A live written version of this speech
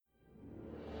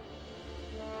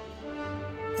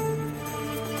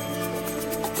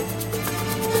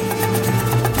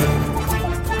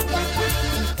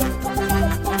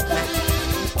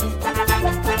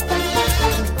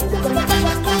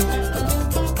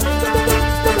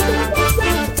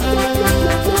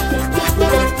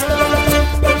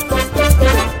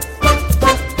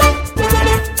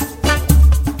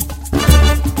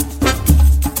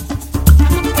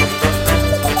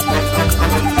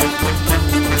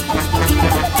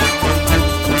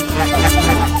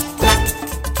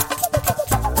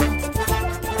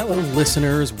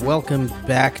listeners. Welcome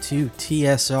back to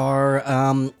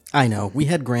TSR. I know, we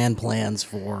had grand plans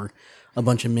for a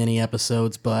bunch of mini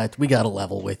episodes, but we gotta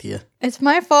level with you. It's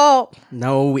my fault.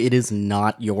 No, it is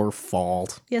not your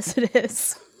fault. Yes, it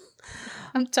is.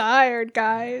 I'm tired,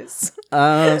 guys.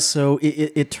 So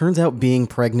it turns out being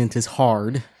pregnant is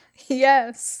hard.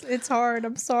 Yes, it's hard.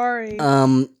 I'm sorry.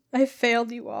 I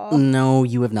failed you all. No,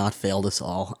 you have not failed us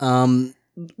all.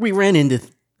 We ran into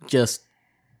just...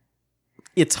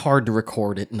 It's hard to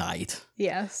record at night.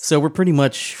 Yes. So we're pretty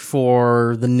much,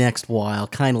 for the next while,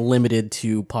 kind of limited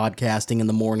to podcasting in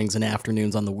the mornings and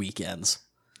afternoons on the weekends.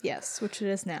 Yes, which it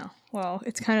is now. Well,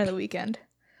 it's kind of the weekend.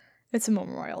 It's a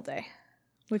Memorial Day,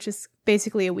 which is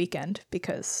basically a weekend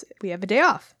because we have a day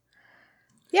off.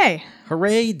 Yay.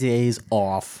 Hooray, days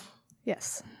off.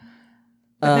 Yes.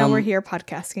 But now we're here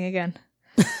podcasting again.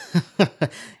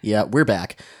 Yeah, we're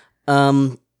back.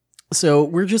 So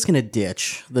we're just going to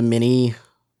ditch the mini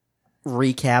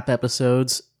recap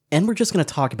episodes, and we're just going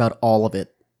to talk about all of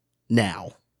it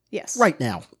now. Yes. Right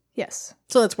now. Yes.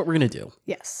 So that's what we're going to do.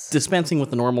 Yes. Dispensing with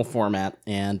the normal format,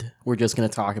 and we're just going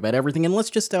to talk about everything. And let's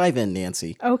just dive in,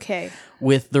 Nancy. Okay.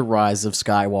 With the Rise of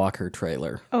Skywalker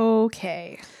trailer.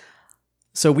 Okay.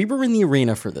 So we were in the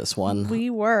arena for this one. We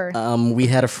were. We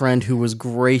had a friend who was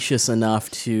gracious enough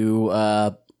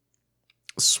to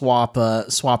swap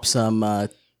some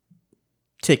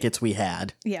tickets we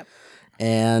had. Yep.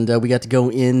 And we got to go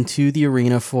into the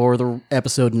arena for the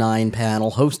episode 9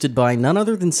 panel, hosted by none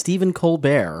other than Stephen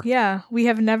Colbert. Yeah, we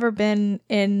have never been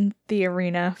in the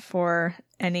arena for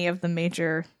any of the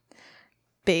major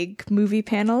big movie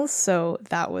panels, so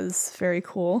that was very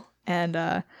cool. And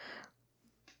that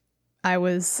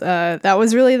was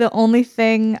really the only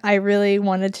thing I really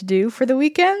wanted to do for the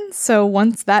weekend. So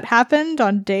once that happened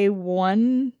on day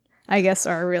 1, I guess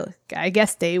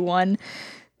day 1,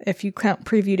 if you count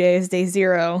preview day as day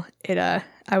 0,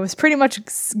 I was pretty much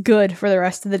good for the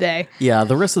rest of the day. Yeah,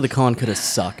 the rest of the con could have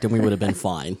sucked and we would have been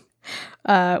fine.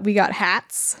 We got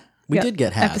hats. We did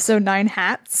get hats. Episode 9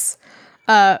 hats.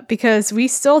 Because we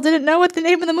still didn't know what the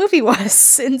name of the movie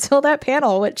was until that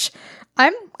panel, which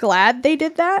I'm glad they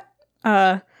did that.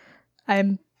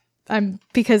 I'm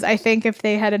because I think if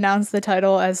they had announced the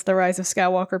title as The Rise of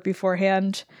Skywalker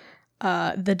beforehand,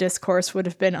 the discourse would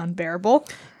have been unbearable.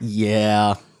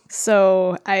 Yeah.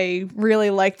 So I really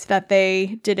liked that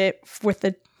they did it with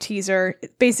the teaser.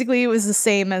 Basically, it was the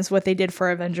same as what they did for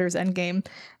Avengers Endgame.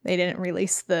 They didn't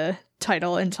release the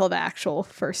title until the actual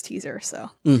first teaser,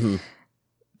 so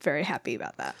very happy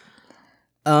about that.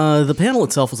 The panel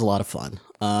itself was a lot of fun.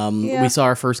 Yeah. We saw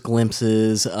our first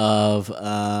glimpses of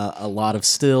a lot of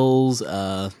stills.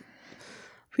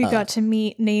 We got to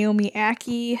meet Naomi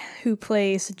Ackie, who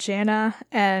plays Jannah,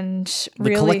 and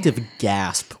the collective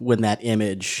gasp when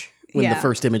the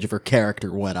first image of her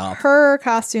character went up. Her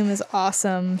costume is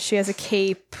awesome. She has a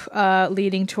cape,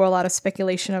 leading to a lot of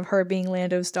speculation of her being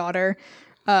Lando's daughter.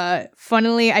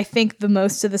 Funnily, I think the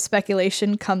most of the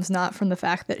speculation comes not from the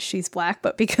fact that she's black,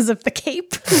 but because of the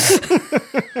cape.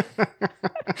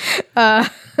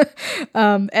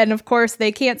 And of course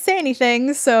they can't say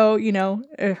anything, so,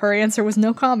 her answer was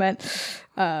no comment.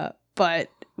 But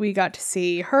we got to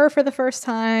see her for the first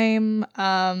time.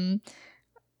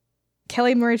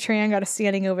 Kelly Marie Tran got a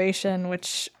standing ovation,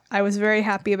 which I was very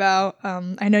happy about.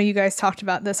 I know you guys talked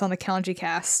about this on the Kalanji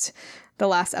cast, the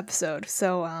last episode.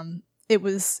 So, it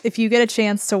was, if you get a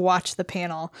chance to watch the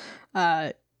panel,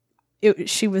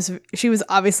 she was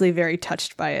obviously very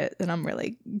touched by it, and I'm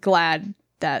really glad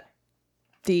that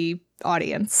the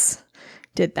audience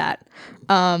did that.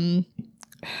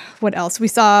 What else? We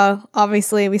saw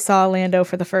Lando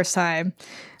for the first time.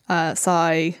 Saw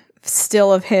a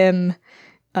still of him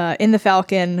in the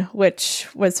Falcon, which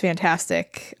was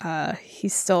fantastic.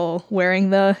 He's still wearing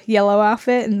the yellow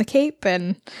outfit and the cape,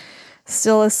 and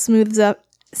still as smooth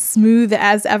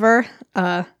as ever.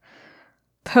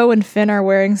 Poe and Finn are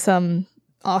wearing some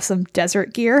awesome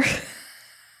desert gear.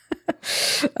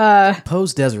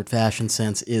 Poe's desert fashion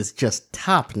sense is just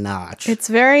top notch. It's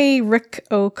very Rick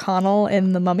O'Connell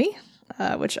in The Mummy,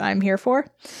 which I'm here for.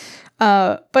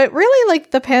 But really,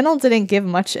 the panel didn't give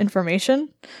much information.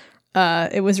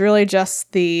 It was really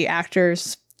just the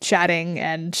actors chatting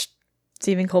and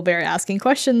Stephen Colbert asking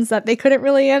questions that they couldn't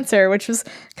really answer, which was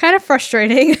kind of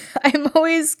frustrating. I'm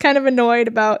always kind of annoyed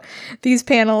about these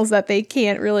panels that they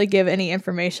can't really give any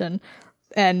information.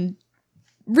 And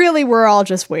really, we're all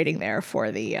just waiting there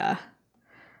for the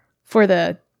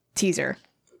teaser.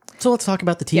 So let's talk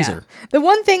about the teaser. Yeah. The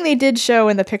one thing they did show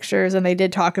in the pictures and they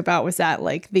did talk about was that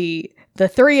the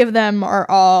three of them are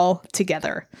all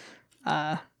together,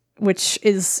 which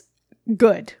is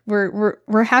good.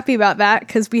 We're happy about that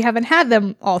because we haven't had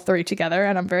them all three together,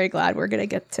 and I'm very glad we're gonna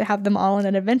get to have them all in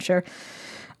an adventure.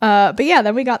 But yeah,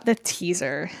 then we got the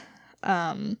teaser,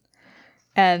 and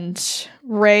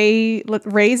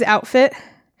Rey's outfit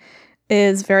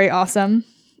is very awesome.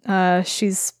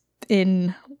 She's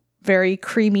in very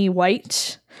creamy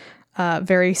white,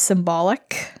 very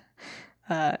symbolic.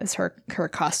 As her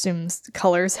costumes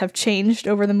colors have changed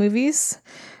over the movies.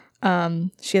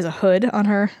 She has a hood on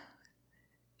her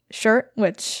shirt,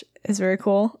 which is very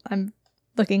cool. I'm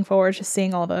looking forward to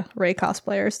seeing all the Rey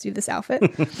cosplayers do this outfit.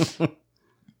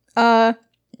 And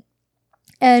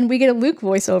we get a Luke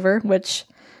voiceover, which,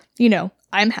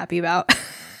 I'm happy about.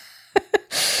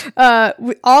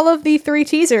 All of the 3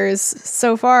 teasers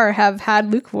so far have had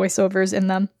Luke voiceovers in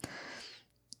them.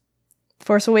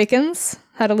 Force Awakens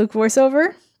had a Luke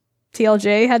voiceover.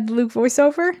 TLJ had the Luke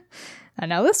voiceover. And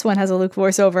now this one has a Luke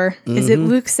voiceover. Mm-hmm. Is it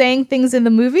Luke saying things in the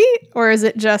movie? Or is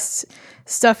it just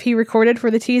stuff he recorded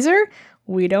for the teaser?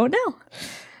 We don't know.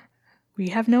 We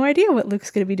have no idea what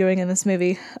Luke's going to be doing in this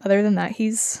movie. Other than that,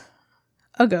 he's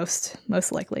a ghost,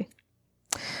 most likely.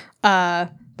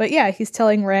 But yeah, he's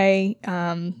telling Rey,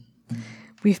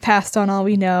 we've passed on all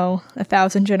we know.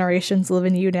 1,000 generations live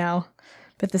in you now.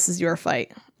 But this is your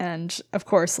fight. And of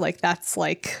course, that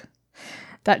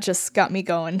just got me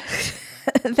going.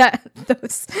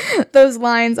 Those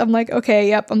lines, I'm like, okay,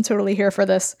 yep, I'm totally here for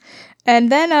this.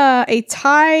 And then a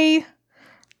TIE,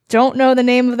 don't know the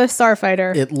name of the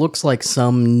starfighter. It looks like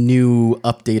some new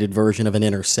updated version of an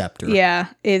interceptor. Yeah,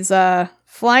 is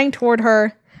flying toward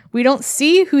her. We don't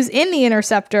see who's in the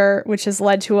interceptor, which has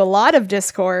led to a lot of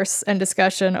discourse and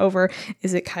discussion over,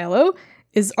 is it Kylo?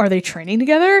 Are they training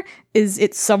together? Is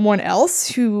it someone else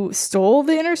who stole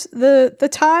the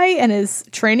TIE and is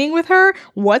training with her?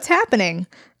 What's happening?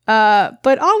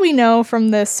 But all we know from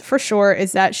this for sure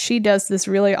is that she does this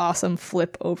really awesome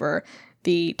flip over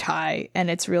the TIE, and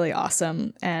it's really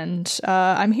awesome, and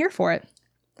I'm here for it.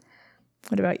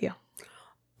 What about you?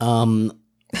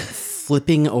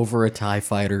 Flipping over a TIE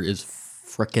fighter is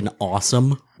frickin'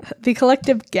 awesome. The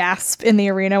collective gasp in the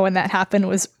arena when that happened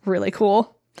was really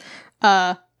cool.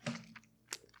 I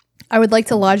would like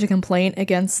to lodge a complaint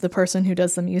against the person who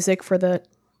does the music for the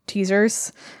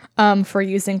teasers, for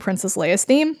using Princess Leia's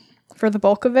theme for the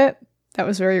bulk of it. That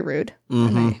was very rude.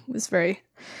 Mm-hmm. And I was very,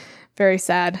 very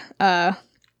sad.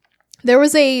 There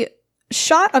was a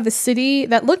shot of a city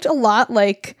that looked a lot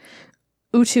like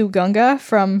Utu Gunga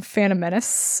from Phantom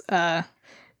Menace.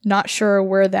 Not sure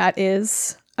where that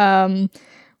is.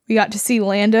 We got to see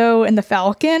Lando and the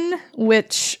Falcon,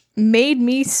 which made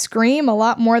me scream a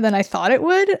lot more than I thought it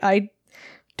would. I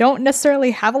don't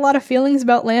necessarily have a lot of feelings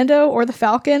about Lando or the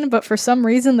Falcon, but for some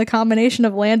reason the combination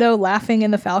of Lando laughing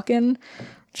and the Falcon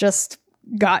just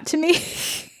got to me.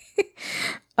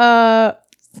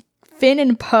 Finn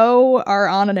and Poe are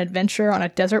on an adventure on a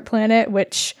desert planet,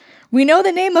 which we know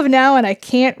the name of now and I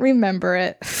can't remember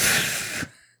it.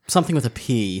 Something with a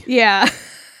P. Yeah.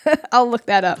 I'll look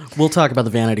that up. We'll talk about the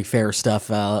Vanity Fair stuff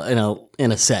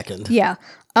in a second. Yeah.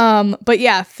 But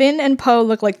yeah, Finn and Poe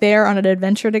look like they're on an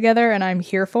adventure together, and I'm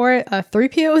here for it.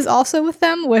 3PO is also with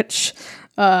them, which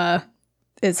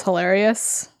is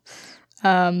hilarious.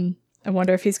 I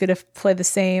wonder if he's going to play the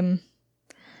same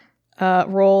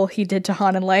role he did to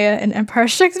Han and Leia in Empire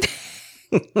Strikes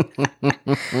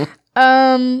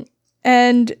Back.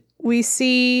 And we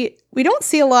don't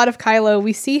see a lot of Kylo.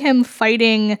 We see him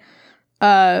fighting.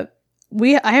 I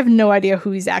have no idea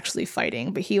who he's actually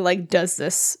fighting, but he does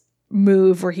this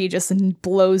move where he just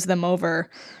blows them over.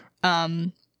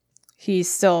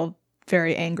 He's still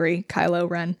very angry, Kylo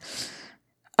Ren.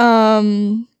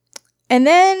 And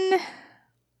then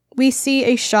we see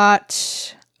a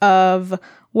shot of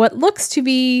what looks to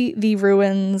be the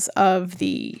ruins of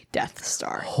the Death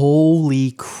Star.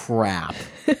 Holy crap.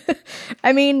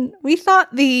 I mean, we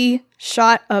thought the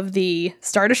shot of the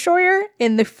Star Destroyer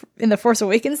in the Force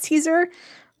Awakens teaser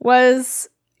was,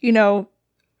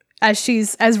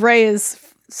 as Rey is,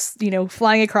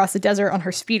 flying across the desert on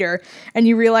her speeder, and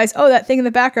you realize, oh, that thing in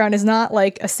the background is not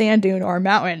like a sand dune or a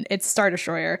mountain, it's Star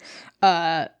Destroyer.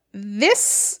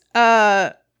 This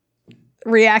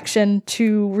reaction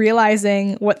to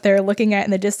realizing what they're looking at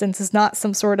in the distance is not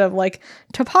some sort of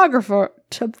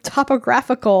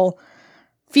topographical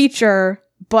feature,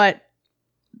 but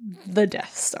the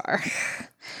Death Star.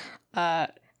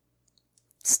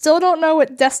 Still don't know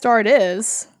what Death Star it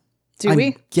is.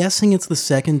 I'm guessing it's the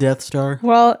second Death Star.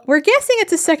 Well, we're guessing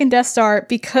it's a second Death Star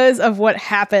because of what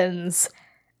happens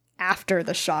after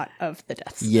the shot of the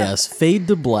Death Star. Yes, fade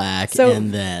to black,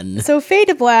 and then... So fade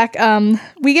to black,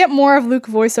 we get more of Luke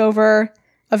voiceover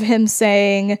of him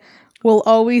saying, will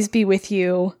always be with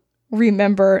you.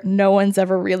 Remember, no one's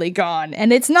ever really gone.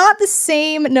 And it's not the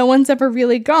same no one's ever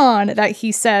really gone that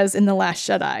he says in The Last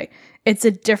Jedi. It's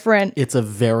a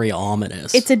very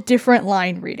ominous. It's a different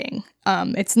line reading.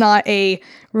 It's not a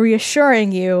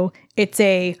reassuring you. It's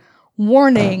a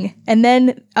warning. And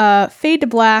then fade to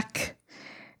black,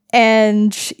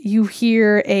 and you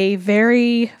hear a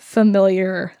very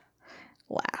familiar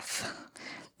laugh.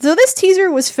 So this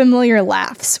teaser was familiar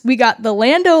laughs. We got the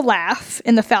Lando laugh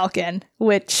in The Falcon,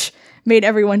 which made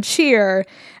everyone cheer.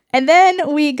 And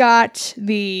then we got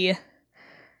the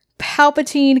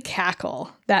Palpatine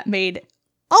cackle that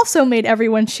also made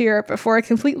everyone cheer, but for a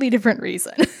completely different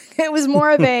reason. It was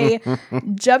more of a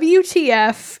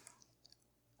WTF,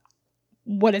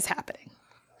 what is happening?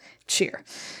 Cheer.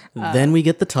 Then we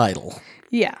get the title.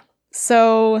 Yeah.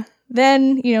 So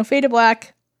then, fade to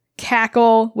black,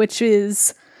 cackle, which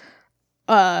is,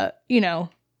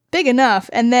 big enough.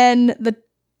 And then the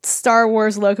Star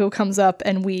Wars logo comes up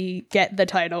and we get the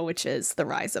title, which is The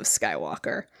Rise of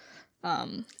Skywalker.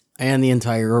 And the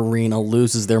entire arena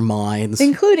loses their minds.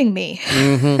 Including me.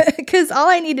 Because all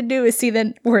I need to do is see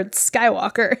the word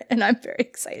Skywalker, and I'm very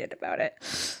excited about it.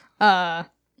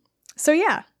 So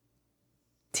yeah.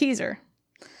 Teaser.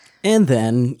 And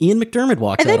then Ian McDiarmid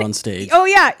walks out on stage. Oh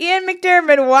yeah, Ian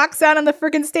McDiarmid walks out on the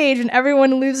freaking stage and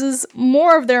everyone loses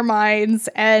more of their minds,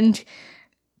 and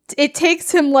it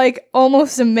takes him like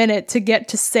almost a minute to get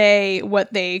to say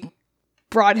what they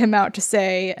brought him out to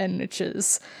say, and which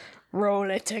is roll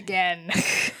it again.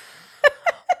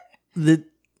 That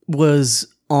was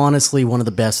honestly one of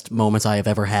the best moments I have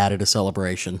ever had at a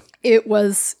celebration. It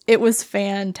was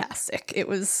fantastic. It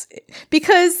was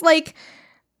because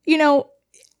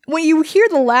when you hear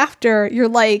the laughter, you're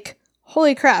like,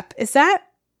 holy crap,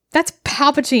 that's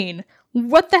Palpatine.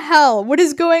 What the hell? What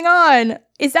is going on?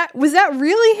 Was that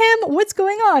really him? What's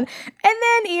going on? And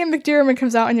then Ian McDiarmid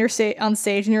comes out and you're on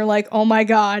stage and you're like, oh my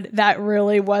God, that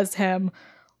really was him.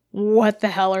 What the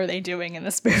hell are they doing in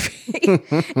this movie?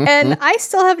 And I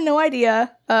still have no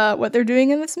idea what they're doing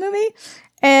in this movie.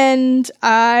 And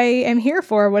I am here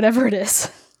for whatever it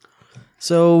is.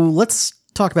 So let's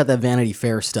talk about that Vanity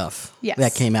Fair stuff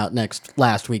that came out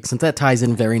last week, since that ties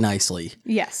in very nicely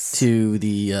to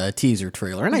the teaser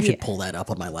trailer. And I should pull that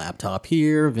up on my laptop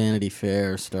here. Vanity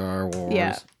Fair, Star Wars.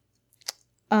 Yeah.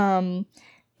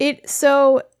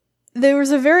 So there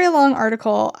was a very long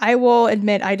article. I will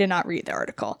admit I did not read the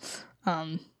article.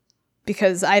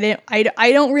 Because I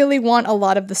don't really want a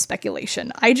lot of the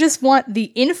speculation. I just want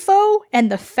the info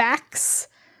and the facts,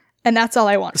 and that's all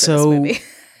I want for this movie.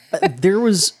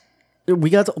 We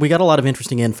got a lot of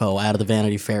interesting info out of the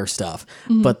Vanity Fair stuff,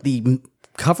 but the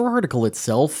cover article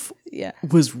itself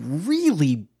was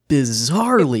really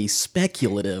bizarrely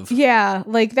speculative. Yeah,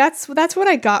 that's what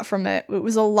I got from it. It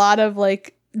was a lot of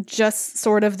just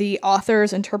sort of the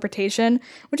author's interpretation,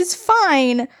 which is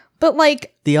fine, but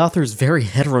the author's very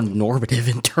heteronormative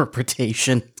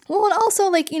interpretation. Well, and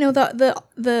also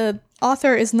the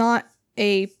author is not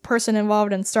a person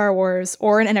involved in Star Wars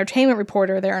or an entertainment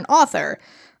reporter. They're an author.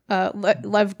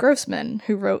 Lev Grossman,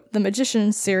 who wrote the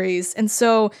Magician series. And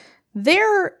so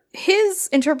his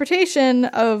interpretation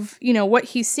of, what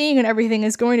he's seeing and everything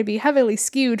is going to be heavily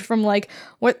skewed from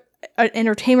what an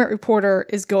entertainment reporter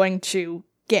is going to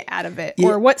get out of it,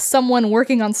 or what someone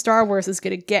working on Star Wars is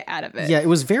going to get out of it. Yeah, it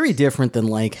was very different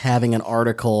than having an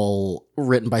article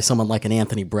written by someone like an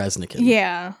Anthony Breznican.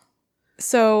 Yeah.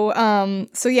 So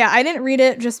yeah, I didn't read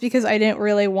it just because I didn't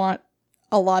really want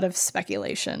a lot of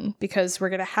speculation, because we're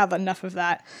going to have enough of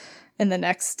that in the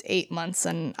next 8 months,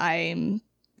 and I'm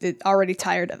already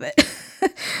tired of it.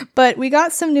 But we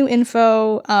got some new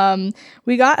info.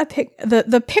 We got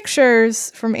the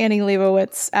pictures from Annie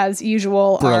Leibovitz, as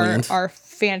usual, are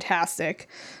fantastic.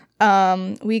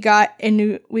 We got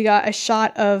a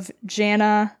shot of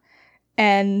Jannah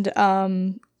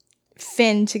and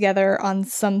Finn together on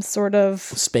some sort of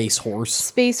space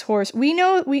horse. They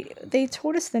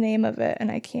told us the name of it,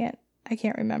 and I can't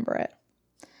remember it.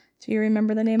 Do you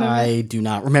remember the name of it? I do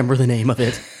not remember the name of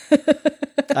it.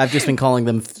 I've just been calling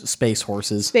them space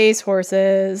horses. Space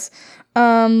horses.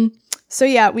 So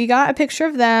yeah, we got a picture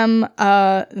of them.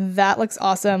 That looks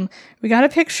awesome. We got a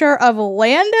picture of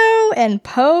Lando and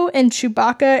Poe and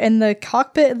Chewbacca in the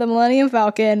cockpit of the Millennium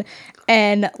Falcon.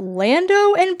 And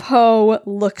Lando and Poe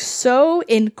look so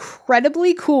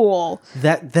incredibly cool.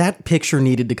 That picture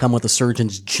needed to come with a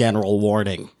Surgeon's General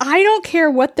warning. I don't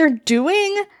care what they're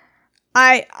doing.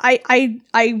 I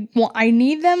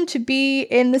need them to be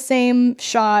in the same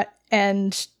shot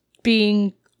and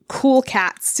being cool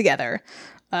cats together.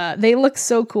 They look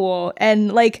so cool.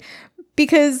 And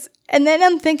because And then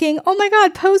I'm thinking, oh my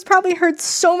God, Poe's probably heard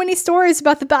so many stories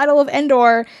about the Battle of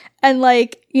Endor and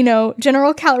like, you know,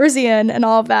 General Calrissian and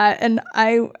all of that. And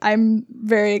I'm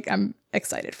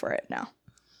excited for it now.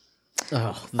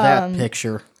 Oh, that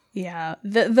picture. Yeah.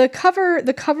 The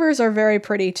covers are very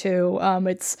pretty too.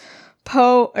 It's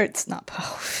Poe, or it's not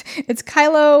Poe. It's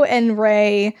Kylo and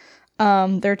Rey.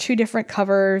 They're two different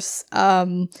covers.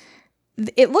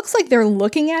 It looks like they're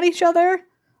looking at each other.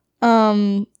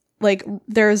 Like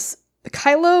there's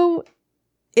Kylo,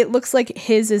 it looks like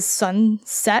his is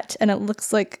sunset and it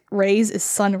looks like Rey's is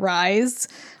sunrise,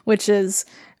 which is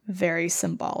very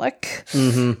symbolic.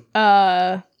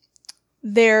 Mm-hmm.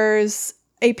 There's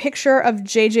a picture of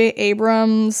J.J.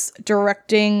 Abrams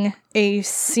directing a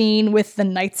scene with the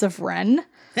Knights of Ren.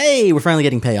 Hey, we're finally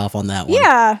getting payoff on that one.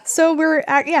 Yeah, so we're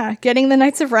getting the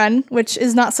Knights of Ren, which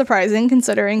is not surprising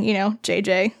considering, you know,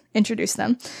 JJ introduced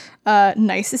them.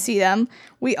 Nice to see them.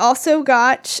 We also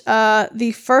got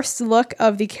the first look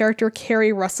of the character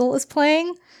Carrie Russell is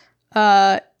playing,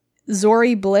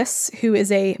 Zori Bliss, who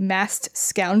is a masked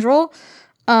scoundrel.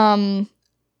 I'm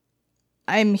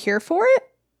here for it.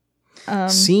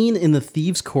 Seen in the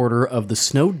Thieves' Quarter of the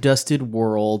snow-dusted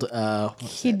world,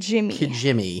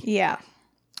 Kijimi. Yeah.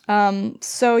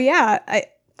 So yeah, I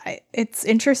it's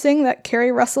interesting that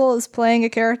Carrie Russell is playing a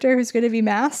character who's going to be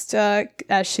masked,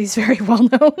 as she's very well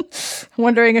known.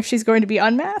 Wondering if she's going to be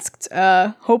unmasked.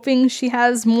 Hoping she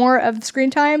has more of the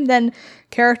screen time than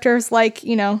characters like,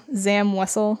 you know, Zam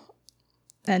Wesell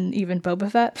and even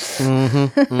Boba Fett.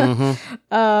 Mm-hmm,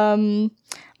 mm-hmm.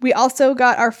 We also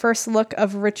got our first look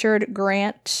of Richard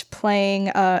Grant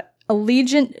playing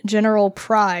Allegiant General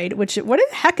Pride, which, what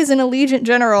the heck is an Allegiant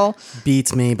General?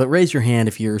 Beats me, but raise your hand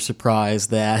if you're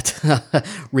surprised that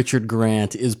Richard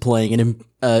Grant is playing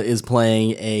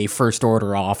a First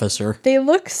Order officer. They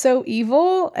look so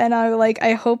evil, and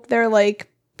I hope they're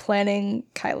like planning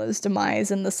Kylo's demise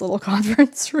in this little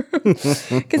conference room.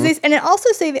 Because and it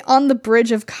also say on the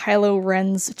bridge of Kylo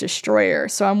Ren's destroyer,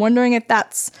 so I'm wondering if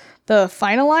that's the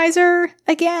finalizer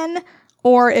again,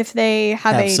 or if they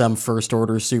have some First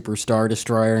Order Superstar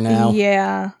Destroyer now.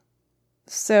 Yeah.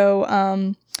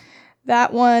 So,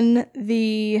 that one,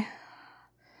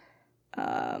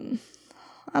 I'm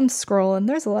scrolling.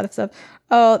 There's a lot of stuff.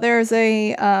 Oh, there's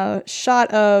a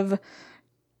shot of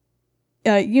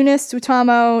Eunice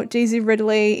Utamo, Daisy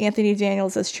Ridley, Anthony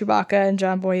Daniels as Chewbacca, and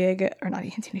John Boyega, or not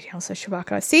Anthony Daniels as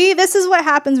Chewbacca. See, this is what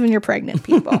happens when you're pregnant,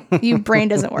 people. Your brain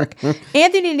doesn't work.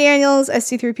 Anthony Daniels as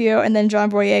C-3PO, and then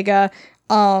John Boyega,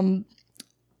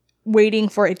 waiting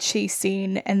for a chase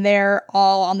scene, and they're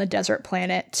all on the desert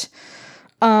planet.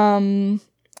 So,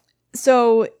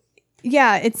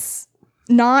 yeah, it's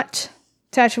not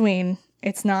Tatooine.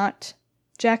 It's not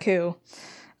Jakku.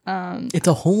 It's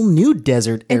a whole new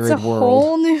desert arid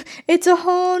world. It's a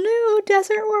whole new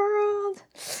desert world.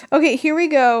 Okay, here we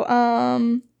go.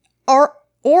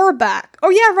 Orbach. Oh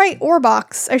yeah, right,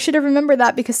 Orbox. I should have remembered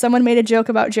that because someone made a joke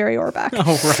about Jerry Orbach.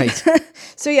 Oh right.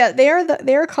 So yeah, they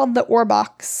are called the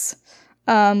Orbox.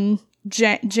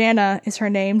 Jannah is her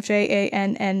name.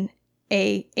 Jannah.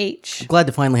 Glad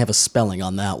to finally have a spelling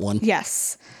on that one.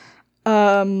 Yes.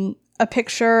 A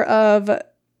picture of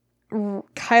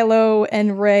Kylo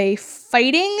and Rey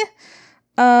fighting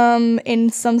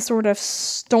in some sort of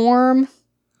storm.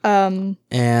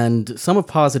 And some have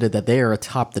posited that they are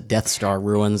atop the Death Star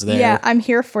ruins there. Yeah, I'm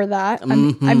here for that.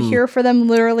 I'm here for them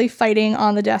literally fighting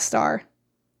on the Death Star.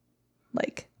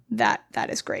 Like that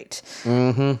is great.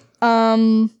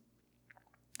 Mm-hmm.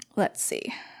 Let's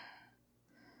see.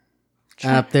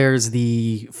 There's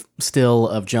the still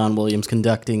of John Williams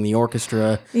conducting the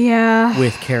orchestra. Yeah.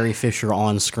 With Carrie Fisher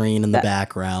on screen in the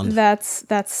background. That's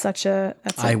such a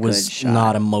I good was shot.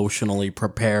 not emotionally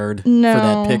prepared for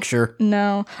that picture.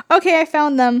 No. Okay, I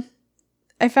found them.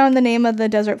 I found the name of the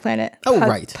desert planet. Oh,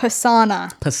 right.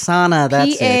 Pasaana. Pasaana,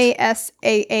 that's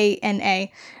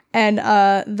Pasaana. And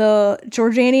the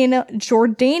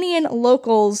Jordanian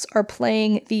locals are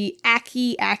playing the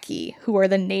Aki Aki, who are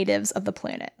the natives of the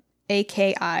planet.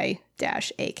 AKI-AKI.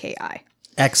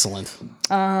 Excellent.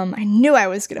 I knew I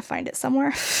was gonna find it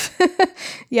somewhere.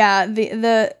 Yeah,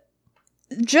 the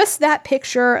just that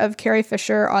picture of Carrie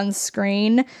Fisher on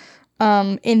screen,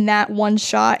 in that one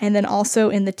shot, and then also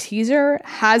in the teaser,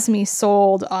 has me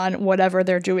sold on whatever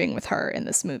they're doing with her in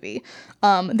this movie.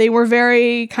 They were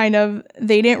very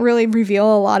they didn't really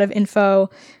reveal a lot of info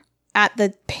at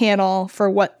the panel for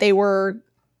what they were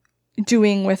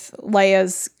doing with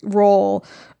Leia's role.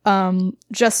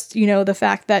 Just, the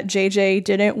fact that JJ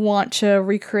didn't want to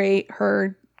recreate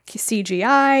her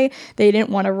CGI. They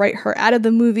didn't want to write her out of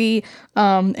the movie.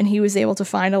 And he was able to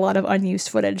find a lot of unused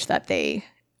footage that they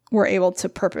were able to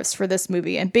purpose for this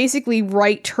movie and basically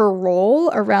write her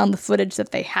role around the footage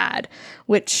that they had,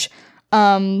 which,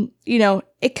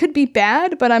 it could be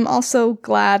bad, but I'm also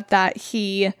glad that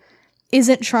he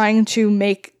isn't trying to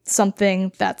make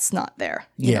something that's not there.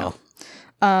 You know?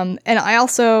 And I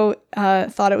also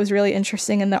thought it was really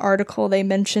interesting in the article they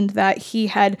mentioned that he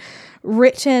had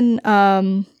written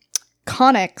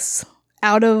conics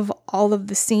out of all of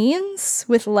the scenes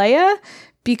with Leia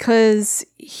because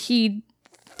he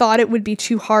thought it would be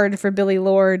too hard for Billie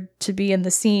Lourd to be in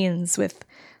the scenes with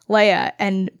Leia,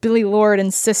 and Billie Lourd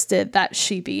insisted that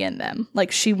she be in them.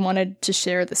 Like, she wanted to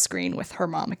share the screen with her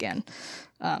mom again,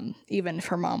 even if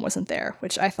her mom wasn't there,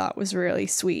 which I thought was really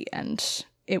sweet, and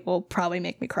it will probably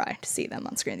make me cry to see them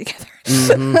on screen together.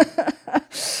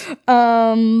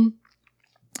 Mm-hmm.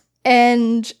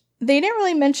 And they didn't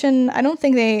really mention, I don't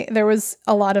think there was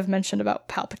a lot of mention about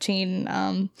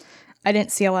Palpatine. I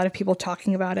didn't see a lot of people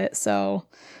talking about it, so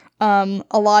a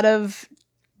lot of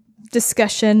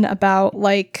discussion about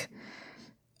like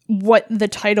what the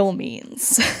title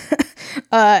means.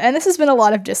 And this has been a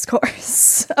lot of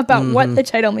discourse about what the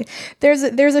title means. There's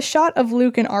a shot of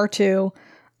Luke and R2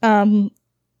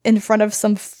 in front of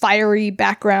some fiery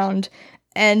background,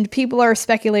 and people are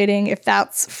speculating if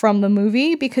that's from the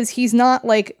movie because he's not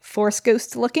like Force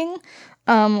Ghost looking,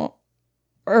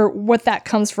 or what that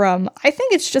comes from. I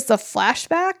think it's just a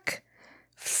flashback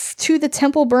to the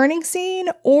temple burning scene,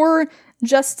 or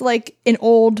just like an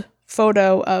old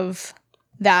photo of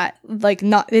that, like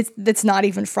that's not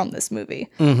even from this movie.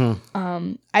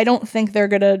 I don't think they're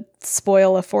gonna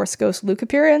spoil a Force Ghost Luke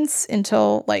appearance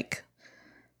until like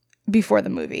before the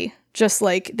movie, just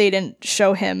like they didn't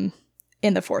show him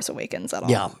in The Force Awakens at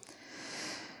all.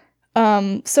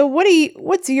 So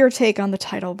what's your take on the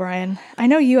title, Brian? I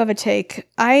know you have a take.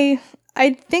 I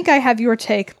think I have your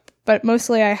take, but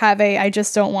mostly I have I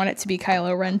just don't want it to be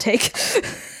Kylo Ren take.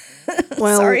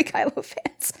 Well, sorry, Kylo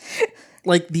fans.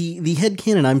 Like, the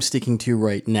headcanon I'm sticking to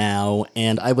right now,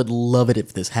 and I would love it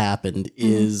if this happened,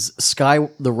 is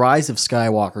the rise of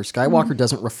Skywalker. Skywalker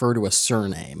doesn't refer to a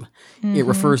surname. It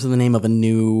refers to the name of a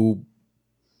new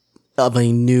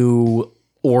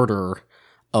order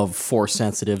of Force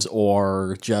sensitives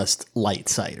or just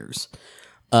lightsiders.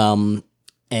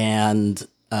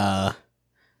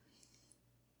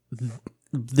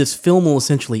 This film will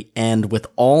essentially end with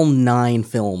all 9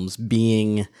 films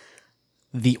being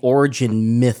the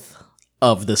origin myth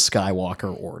of the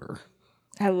Skywalker Order.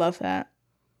 I love that.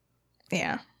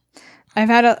 Yeah. I've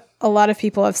had a lot of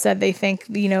people have said they think,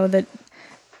 that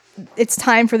it's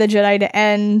time for the Jedi to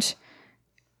end,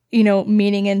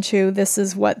 meaning into this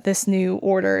is what this new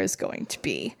order is going to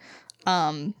be.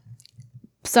 Some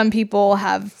people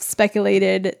have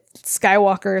speculated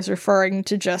Skywalker is referring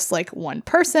to just like one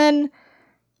person,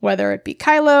 whether it be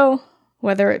Kylo,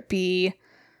 whether it be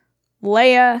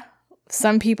Leia.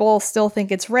 Some people still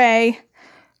think it's Rey.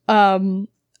 I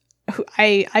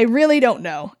really don't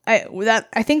know.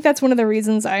 I think that's one of the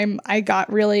reasons I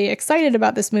got really excited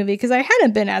about this movie, because I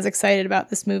hadn't been as excited about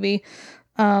this movie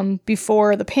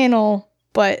before the panel,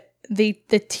 but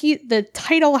the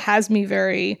title has me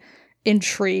very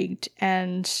intrigued,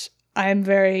 and I'm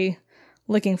very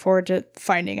looking forward to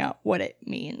finding out what it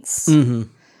means.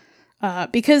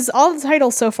 Because all the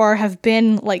titles so far have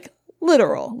been like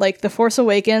literal, like The Force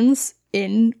Awakens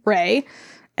in Rey,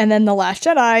 and then The Last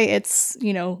Jedi, it's,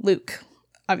 Luke,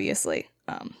 obviously.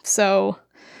 So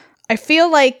I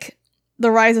feel like The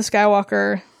Rise of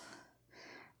Skywalker,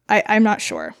 I'm not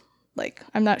sure. Like,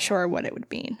 I'm not sure what it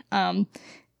would mean.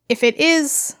 If it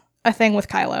is a thing with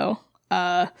Kylo,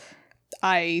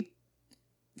 I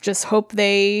just hope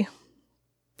they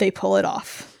pull it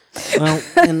off. Well,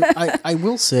 and I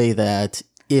will say that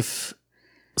if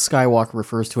Skywalker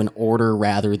refers to an order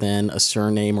rather than a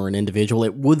surname or an individual,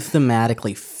 it would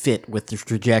thematically fit with the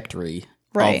trajectory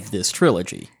of this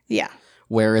trilogy. Yeah.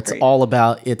 Where it's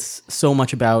it's so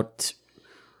much about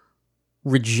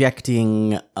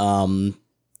rejecting a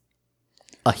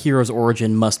hero's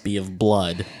origin must be of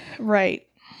blood. Right.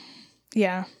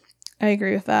 Yeah, I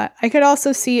agree with that. I could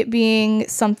also see it being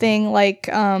something like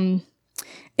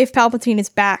if Palpatine is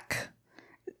back,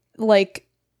 like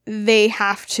they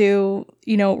have to,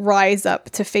 rise up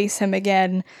to face him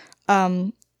again.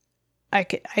 I've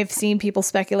seen people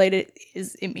speculate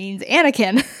it means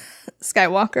Anakin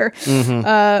Skywalker.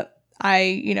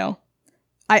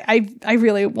 I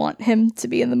really want him to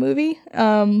be in the movie.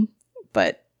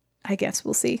 But I guess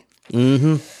we'll see.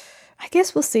 I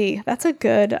guess we'll see. That's a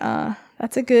good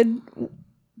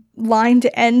line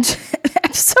to end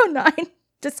episode 9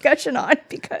 discussion on,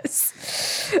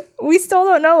 because we still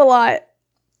don't know a lot.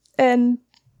 And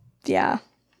yeah,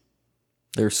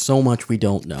 There's so much we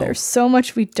don't know. There's so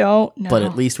much we don't know. But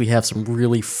at least we have some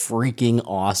really freaking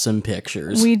awesome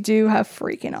pictures. We do have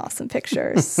freaking awesome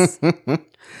pictures.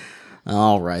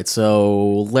 All right,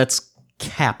 so let's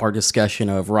cap our discussion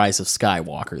of Rise of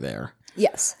Skywalker there.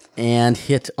 Yes. And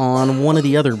hit on one of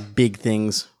the other big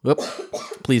things. Whoop,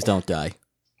 please don't die.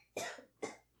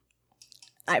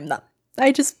 I'm not.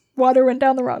 Water went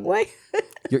down the wrong way.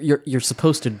 You're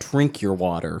supposed to drink your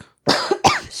water.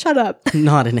 Shut up.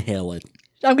 Not inhale it.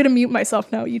 I'm going to mute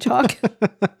myself now. You talk.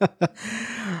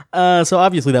 So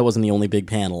obviously that wasn't the only big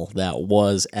panel that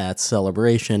was at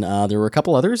Celebration. There were a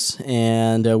couple others,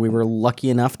 and we were lucky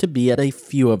enough to be at a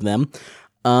few of them.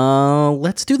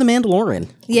 Let's do The Mandalorian.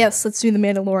 Yes, let's do The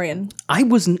Mandalorian.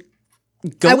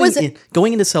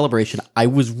 Going into Celebration, I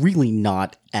was really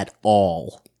not at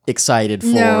all excited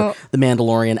for The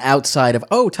Mandalorian outside of,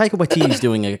 Taika Waititi's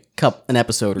doing an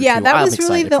episode or two. Yeah, that I'm was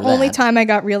really the only that. time I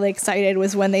got really excited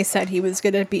was when they said he was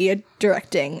going to be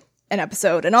directing an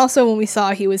episode. And also when we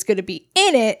saw he was going to be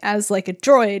in it as like a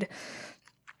droid,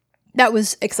 that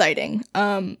was exciting.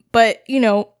 But,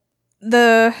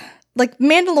 the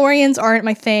Mandalorians aren't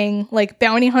my thing. Like,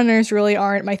 bounty hunters really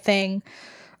aren't my thing.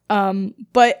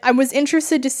 But I was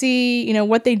interested to see,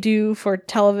 what they do for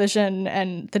television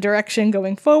and the direction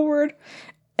going forward.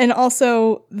 And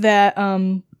also that,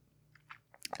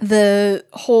 the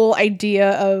whole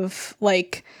idea of,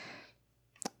 like,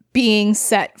 being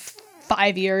set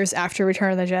 5 years after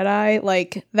Return of the Jedi,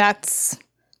 like, that's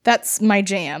my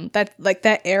jam.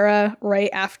 That era right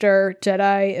after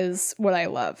Jedi is what I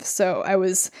love. So I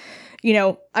was,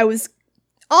 I was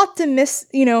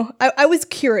I was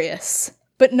curious,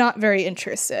 but not very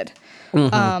interested.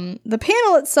 Mm-hmm. The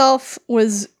panel itself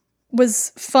was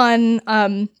fun.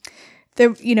 Jon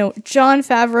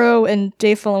Favreau and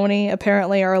Dave Filoni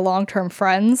apparently are long-term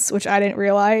friends, which I didn't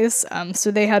realize.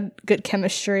 So they had good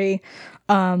chemistry.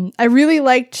 I really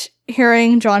liked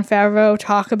hearing Jon Favreau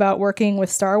talk about working with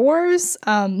Star Wars.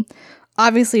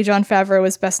 Obviously, Jon Favreau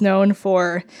is best known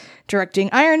for directing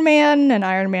Iron Man and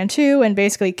Iron Man 2 and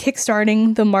basically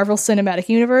kickstarting the Marvel Cinematic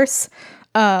Universe.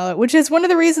 Which is one of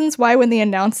the reasons why when they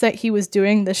announced that he was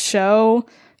doing the show,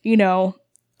 a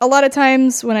lot of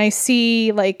times when I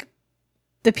see, like,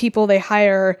 the people they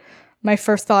hire, my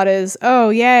first thought is, oh,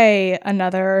 yay,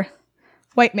 another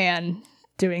white man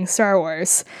doing Star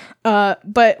Wars.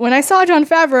 But when I saw Jon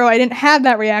Favreau, I didn't have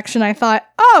that reaction. I thought,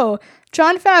 oh,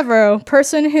 Jon Favreau,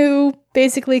 person who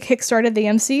basically kickstarted the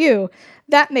MCU.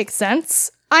 That makes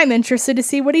sense. I'm interested to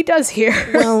see what he does here.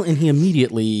 Well, and he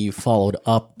immediately followed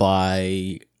up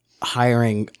by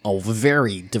hiring a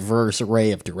very diverse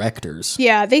array of directors.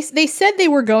 Yeah, they said they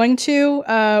were going to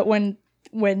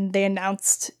when they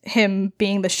announced him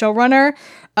being the showrunner.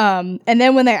 And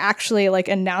then when they actually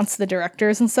announced the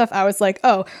directors and stuff, I was like,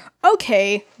 oh,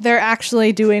 okay, they're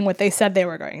actually doing what they said they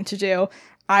were going to do.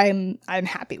 I'm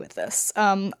happy with this.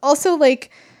 Also,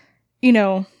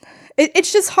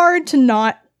 it's just hard to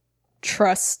not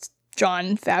trust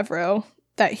Jon Favreau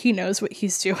that he knows what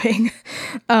he's doing.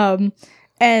 And,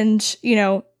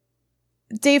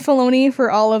 Dave Filoni,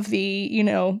 for all of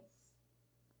the,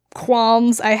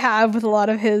 qualms I have with a lot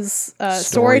of his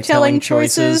storytelling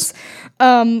choices,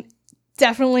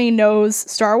 definitely knows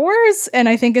Star Wars, and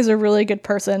I think is a really good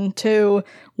person to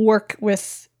work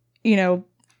with,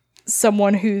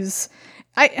 someone who's...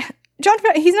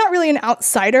 he's not really an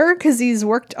outsider because he's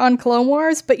worked on Clone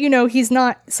Wars, but, he's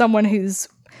not someone who's,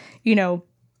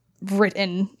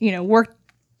 written,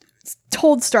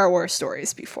 told Star Wars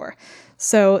stories before.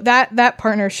 So that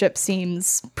partnership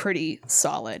seems pretty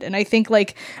solid. And I think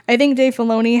Dave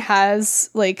Filoni has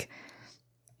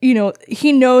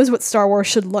he knows what Star Wars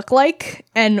should look like.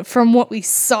 And from what we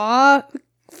saw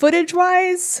footage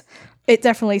wise, it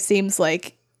definitely seems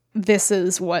like this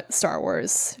is what Star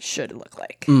Wars should look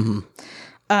like.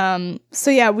 Mm-hmm. So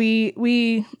yeah,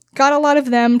 we got a lot of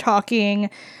them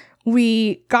talking.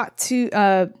 We got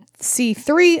to see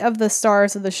 3 of the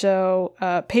stars of the show.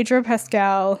 Pedro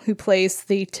Pascal, who plays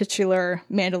the titular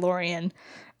Mandalorian,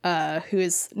 who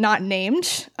is not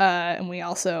named, and we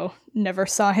also never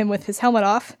saw him with his helmet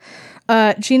off.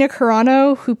 Gina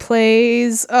Carano, who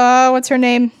plays, what's her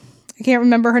name? I can't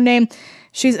remember her name.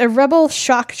 She's a rebel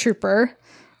shock trooper,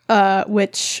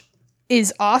 which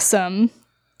is awesome.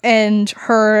 And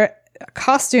her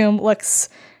costume looks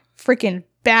freaking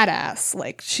badass.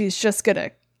 Like, she's just gonna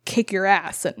kick your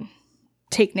ass and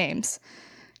take names.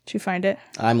 Did you find it?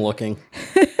 I'm looking.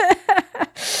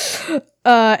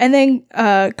 And then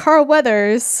Carl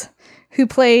Weathers, who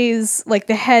plays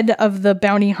the head of the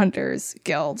Bounty Hunters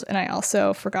Guild, and I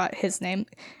also forgot his name.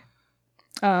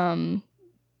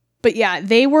 But yeah,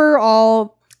 they were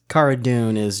all Cara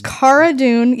Dune is... Cara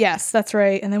Dune, yes, that's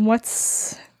right. And then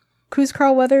who's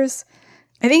Carl Weathers?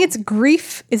 I think it's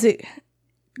Grief. Is it...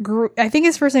 I think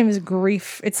his first name is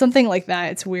Grief. It's something like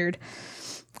that. It's weird.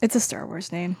 It's a Star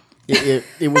Wars name.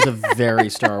 It was a very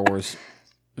Star Wars...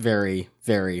 Very,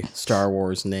 very Star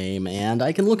Wars name, and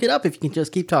I can look it up if you can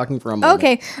just keep talking for a moment.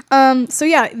 Okay. So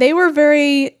yeah, they were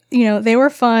very, they were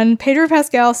fun. Pedro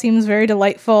Pascal seems very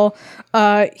delightful.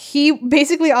 He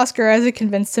basically, Oscar Isaac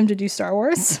convinced him to do Star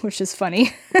Wars, which is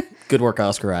funny. Good work,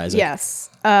 Oscar Isaac. Yes.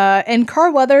 And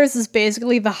Carl Weathers is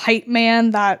basically the hype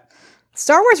man that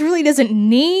Star Wars really doesn't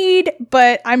need,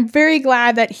 but I'm very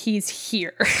glad that he's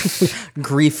here.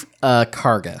 Grief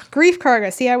Karga. Grief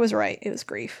Karga. See, I was right. It was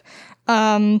Grief.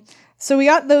 So we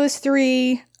got those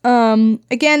three.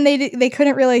 Again, they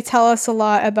couldn't really tell us a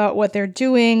lot about what they're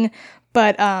doing,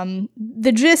 but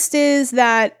the gist is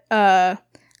that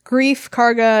Grief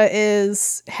Karga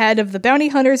is head of the Bounty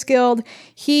Hunters Guild.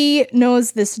 He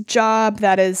knows this job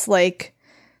that is like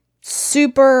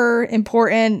super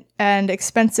important and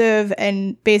expensive,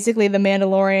 and basically the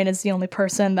Mandalorian is the only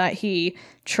person that he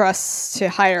trusts to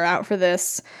hire out for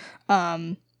this.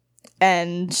 And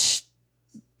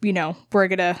we're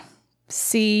gonna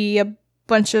see a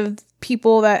bunch of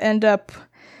people that end up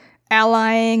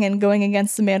allying and going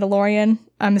against the Mandalorian.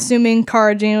 I'm assuming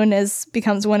Cara Dune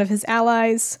becomes one of his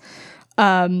allies.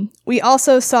 We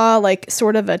also saw like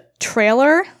sort of a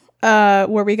trailer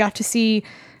where we got to see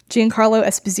Giancarlo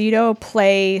Esposito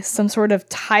play some sort of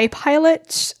TIE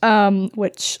pilot,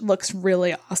 which looks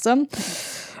really awesome.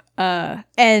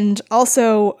 And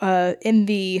also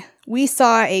we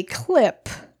saw a clip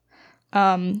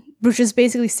which just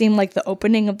basically seemed like the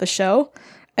opening of the show.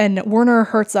 And Werner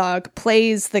Herzog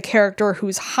plays the character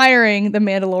who's hiring the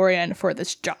Mandalorian for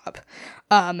this job.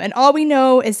 And all we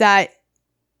know is that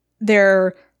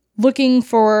they're looking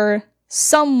for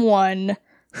someone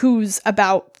who's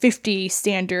about 50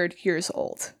 standard years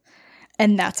old.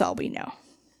 And that's all we know.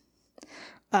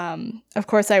 Of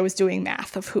course, I was doing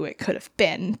math of who it could have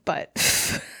been, but...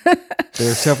 There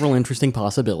are several interesting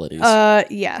possibilities.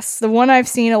 Yes. The one I've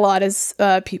seen a lot is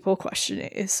people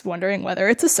wondering whether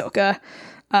it's Ahsoka.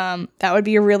 That would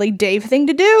be a really Dave thing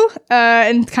to do,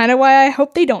 and kind of why I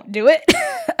hope they don't do it.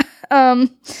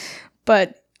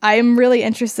 But I'm really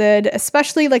interested,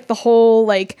 especially like the whole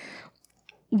like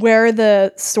where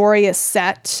the story is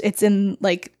set. It's in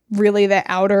like really the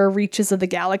outer reaches of the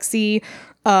galaxy,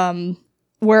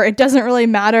 where it doesn't really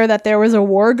matter that there was a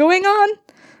war going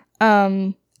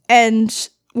on. And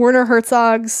Werner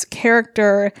Herzog's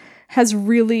character has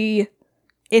really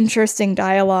interesting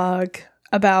dialogue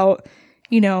about,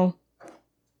 does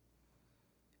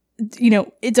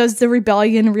the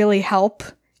rebellion really help?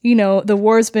 The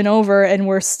war's been over and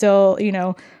we're still,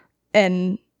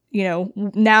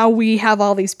 now we have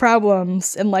all these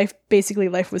problems and life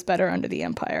was better under the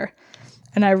Empire.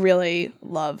 And I really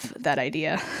love that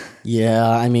idea. Yeah,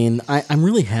 I mean, I'm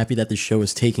really happy that the show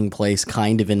is taking place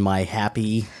kind of in my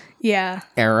happy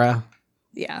era.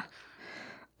 Yeah.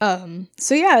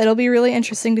 So yeah, it'll be really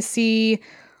interesting to see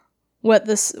how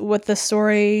the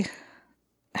story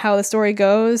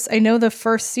goes. I know the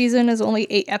first season is only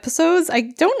 8 episodes. I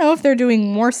don't know if they're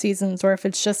doing more seasons or if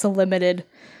it's just a limited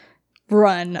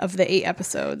run of the 8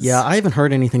 episodes. Yeah, I haven't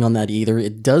heard anything on that either.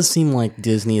 It does seem like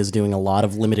Disney is doing a lot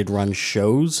of limited run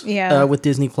shows with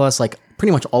Disney Plus. Like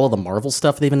pretty much all of the Marvel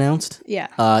stuff they've announced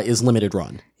is limited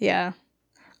run. Yeah.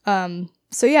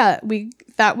 So yeah, it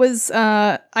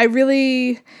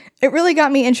really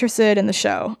got me interested in the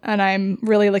show, and I'm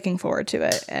really looking forward to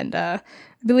it. And I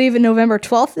believe November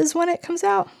 12th is when it comes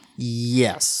out.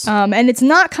 Yes. And it's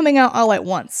not coming out all at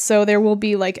once, so there will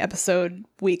be like episode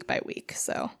week by week.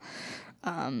 So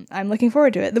I'm looking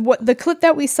forward to it. The clip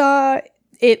that we saw,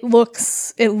 it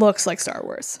looks like Star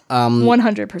Wars.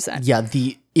 100%. Yeah,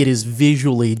 it is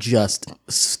visually just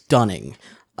stunning.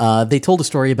 They told a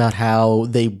story about how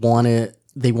they wanted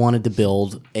to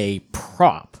build a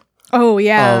prop. Oh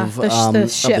yeah, of the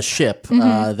ship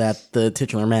Mm-hmm. that the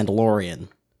titular Mandalorian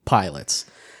pilots,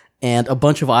 and a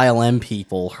bunch of ILM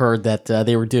people heard that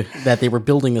they were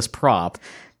building this prop,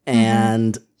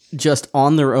 and just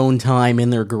on their own time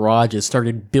in their garages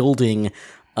started building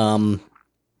camera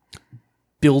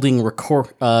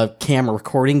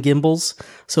recording gimbals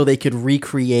so they could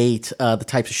recreate the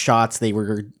types of shots they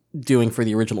were doing for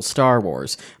the original Star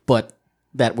Wars, but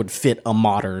that would fit a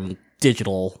modern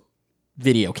digital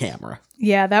video camera.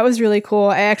 Yeah, that was really cool.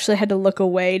 I actually had to look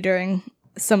away during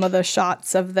some of the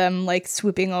shots of them like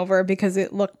swooping over because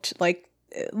it looked like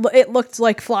it looked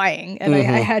like flying, and I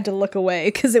had to look away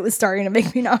because it was starting to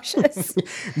make me nauseous.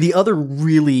 The other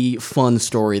really fun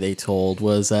story they told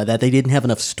was that they didn't have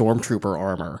enough stormtrooper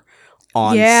armor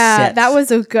on set. That was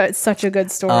such a good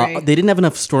story. They didn't have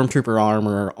enough stormtrooper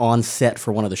armor on set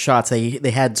for one of the shots.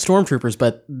 They had stormtroopers,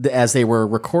 but as they were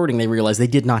recording, they realized they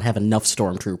did not have enough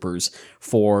stormtroopers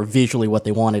for visually what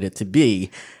they wanted it to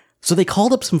be. So they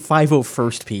called up some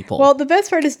 501st people. Well, the best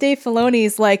part is Dave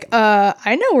Filoni's like,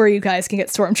 I know where you guys can get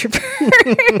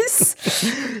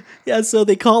stormtroopers. Yeah, so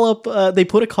they call up, they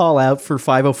put a call out for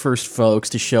 501st folks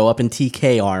to show up in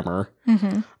TK armor.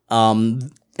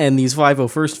 And these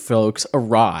 501st folks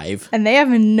arrive. And they have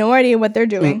no idea what they're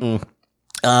doing.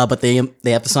 But they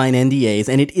have to sign NDAs,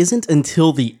 and it isn't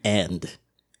until the end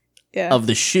of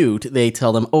the shoot they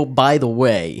tell them, oh, by the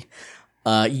way,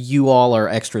 you all are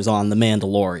extras on The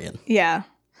Mandalorian. Yeah.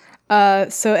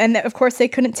 And of course they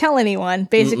couldn't tell anyone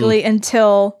basically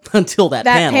until that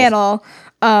panel.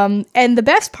 And the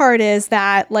best part is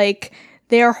that like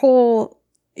their whole,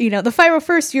 the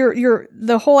 501st,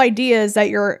 the whole idea is that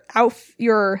your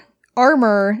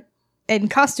armor and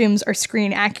costumes are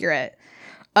screen accurate.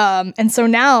 And so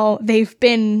now they've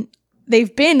been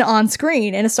on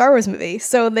screen in a Star Wars movie,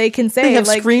 so they can say they have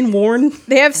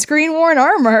screen worn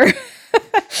armor.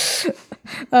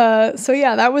 So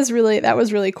yeah, that was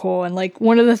really cool, and like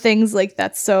one of the things like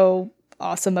that's so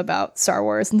awesome about Star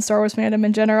Wars and Star Wars fandom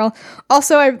in general.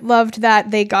 Also, I loved that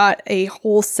they got a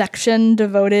whole section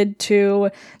devoted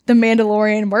to the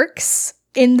Mandalorian works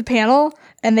in the panel,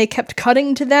 and they kept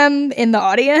cutting to them in the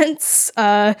audience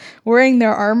wearing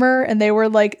their armor, and they were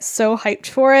like so hyped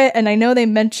for it. And I know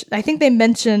I think they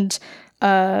mentioned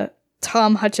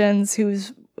Tom Hutchins,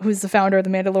 who's the founder of the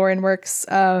Mandalorian works,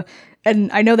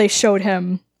 and I know they showed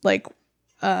him like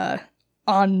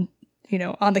on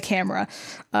the camera.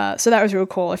 So that was real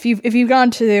cool. If you've gone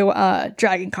to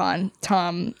Dragon Con,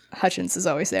 Tom Hutchins is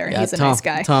always there. He's a nice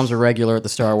guy. Tom's a regular at the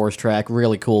Star Wars track.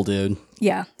 Really cool dude.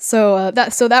 Yeah. So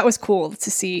that was cool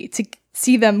to see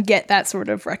them get that sort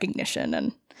of recognition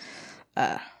and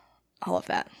all of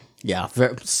that. Yeah,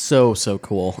 so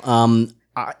cool.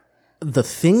 The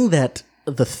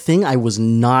thing I was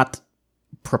not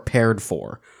prepared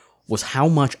for was how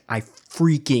much I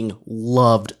freaking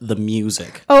loved the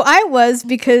music. Oh, I was,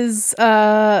 because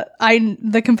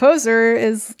the composer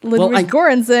is Ludwig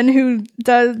Göransson, who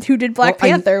did Black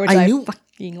Panther, which I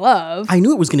fucking love. I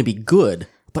knew it was going to be good,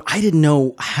 but I didn't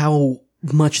know how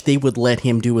much they would let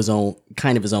him do his own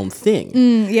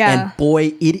thing. Yeah. And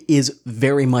boy, it is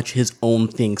very much his own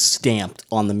thing stamped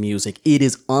on the music. It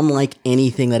is unlike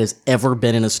anything that has ever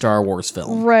been in a Star Wars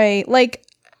film. Right. Like,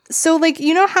 so like,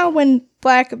 you know how when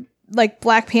Black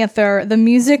Panther, the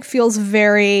music feels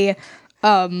very,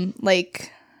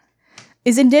 like,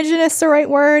 is indigenous the right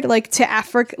word? Like, to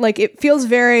Africa, like, it feels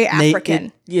very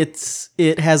African.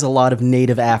 It has a lot of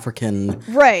native African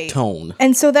tone.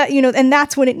 And so that, and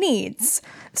that's what it needs.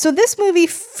 So this movie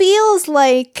feels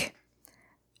like,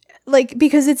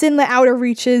 because it's in the outer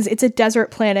reaches, it's a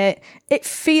desert planet, it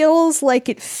feels like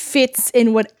it fits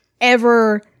in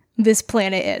whatever this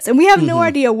planet is. And we have no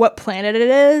idea what planet it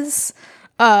is.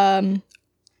 But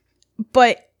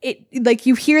it, like,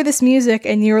 you hear this music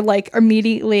and you're like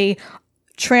immediately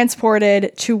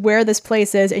transported to where this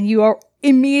place is, and you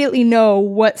immediately know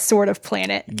what sort of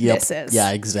planet this is.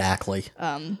 Yeah, exactly.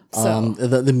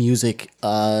 The music,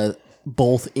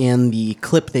 both in the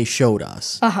clip they showed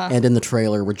us and in the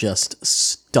trailer, were just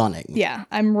stunning. Yeah,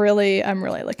 I'm really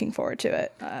looking forward to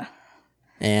it.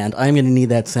 And I'm going to need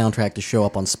that soundtrack to show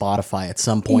up on Spotify at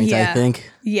some point, I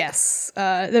think. Yes.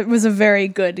 That was a very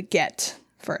good get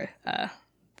for The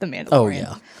Mandalorian. Oh,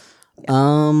 yeah.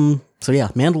 So, yeah,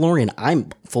 Mandalorian, I'm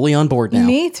fully on board now.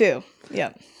 Me too.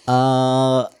 Yep.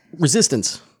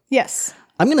 Resistance. Yes.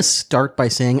 I'm going to start by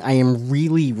saying I am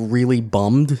really, really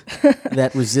bummed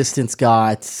that Resistance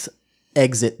got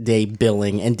exit day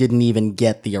billing and didn't even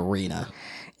get the arena.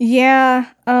 Yeah.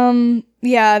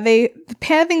 They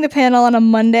having the panel on a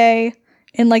Monday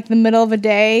in like the middle of a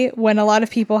day when a lot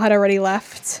of people had already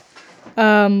left,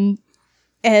 and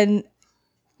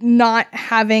not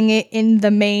having it in the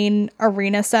main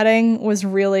arena setting was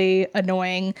really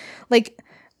annoying. Like,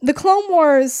 the Clone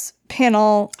Wars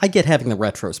panel, I get having the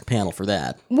retros panel for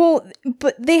that. Well,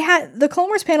 but the Clone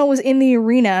Wars panel was in the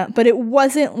arena, but it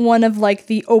wasn't one of like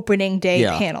the opening day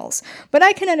panels. But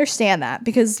I can understand that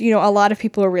because, a lot of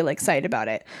people are really excited about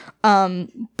it.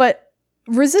 But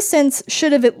Resistance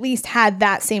should have at least had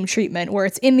that same treatment where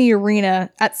it's in the arena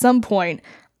at some point.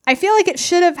 I feel like it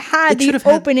should have had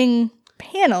opening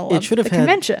panel of the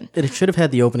convention. It should have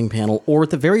had the opening panel, or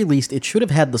at the very least, it should have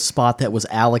had the spot that was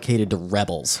allocated to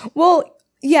Rebels. Well,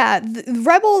 Yeah,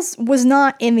 Rebels was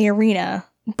not in the arena,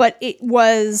 but it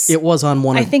was. It was on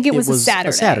one. I think it was a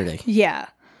A Saturday. Yeah.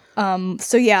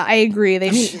 So yeah, I agree.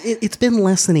 It's been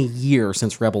less than a year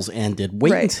since Rebels ended.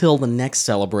 Wait Right. until the next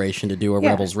celebration to do a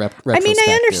Rebels retrospective. I mean,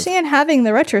 I understand having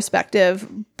the retrospective,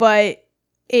 but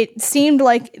it seemed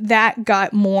like that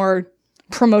got more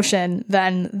promotion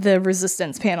than the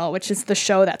Resistance panel, which is the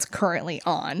show that's currently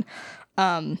on.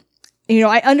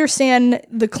 I understand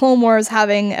the Clone Wars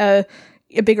having a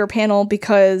bigger panel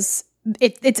because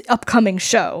it's upcoming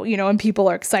show, and people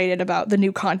are excited about the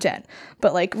new content.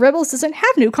 But like Rebels doesn't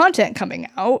have new content coming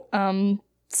out,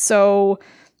 so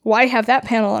why have that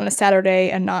panel on a Saturday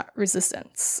and not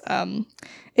Resistance?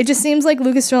 It just seems like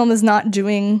Lucasfilm is not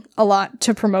doing a lot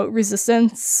to promote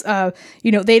Resistance.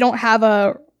 They don't have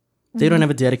a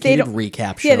dedicated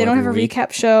recap show. Yeah, they don't have a every week.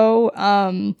 recap show.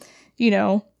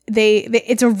 They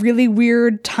it's a really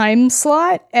weird time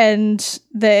slot, and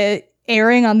the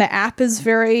airing on the app is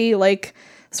very like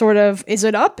sort of, is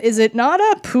it up? Is it not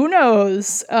up? Who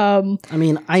knows? I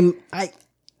mean, I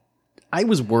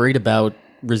was worried about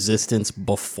Resistance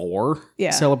before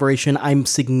Celebration. I'm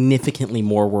significantly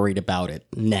more worried about it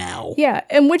now. Yeah,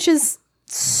 and which is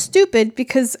stupid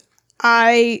because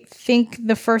I think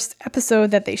the first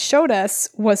episode that they showed us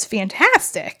was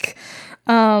fantastic.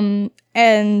 And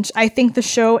I think the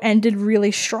show ended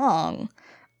really strong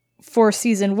for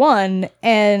season 1.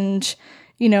 And,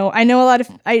 I know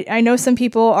I know some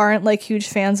people aren't like huge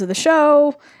fans of the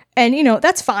show, and,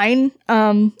 that's fine.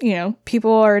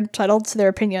 People are entitled to their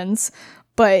opinions,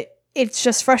 but it's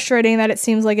just frustrating that it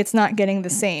seems like it's not getting the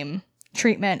same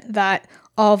treatment that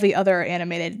all the other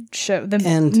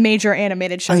major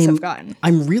animated shows have gotten.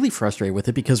 I'm really frustrated with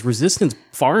it because Resistance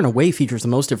far and away features the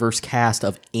most diverse cast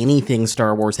of anything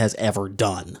Star Wars has ever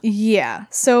done. Yeah.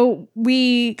 So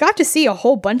we got to see a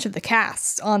whole bunch of the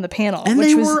cast on the panel. And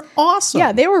they were awesome.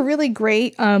 Yeah, they were really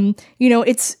great. I knew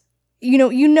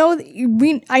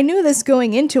this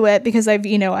going into it because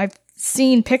I've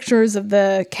seen pictures of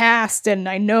the cast and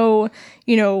I know,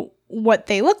 what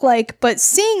they look like, but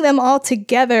seeing them all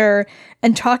together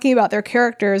and talking about their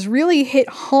characters really hit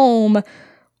home,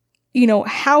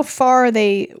 how far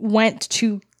they went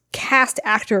to cast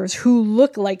actors who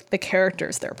look like the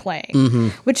characters they're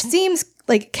playing, which seems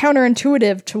like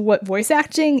counterintuitive to what voice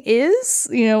acting is,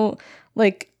 so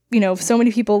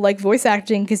many people like voice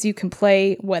acting because you can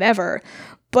play whatever,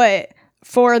 but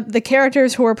for the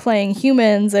characters who are playing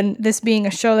humans and this being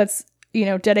a show that's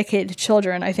dedicated to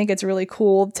children, I think it's really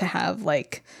cool to have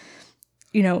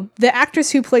the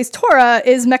actress who plays Tora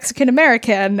is Mexican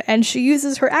American and she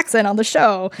uses her accent on the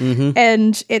show.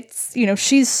 And it's,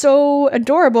 she's so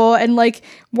adorable, and like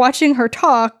watching her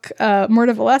talk,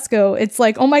 Murta Velasco, it's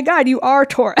like, oh my God, you are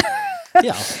Tora.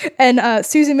 Yeah. And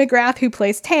Susan McGrath, who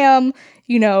plays Tam,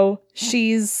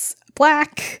 she's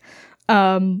Black.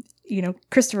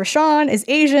 Christopher Sean is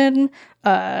Asian.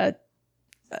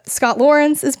 Scott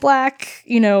Lawrence is Black.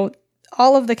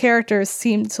 All of the characters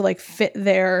seem to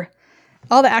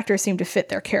all the actors seem to fit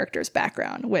their character's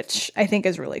background, which I think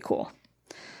is really cool.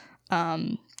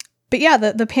 But yeah,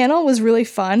 the panel was really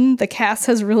fun. The cast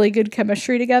has really good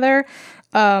chemistry together.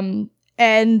 And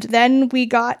then we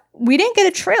didn't get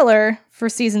a trailer for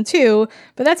season 2,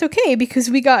 but that's okay because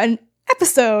we got an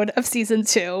episode of season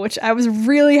 2, which I was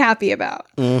really happy about.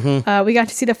 We got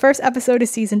to see the first episode of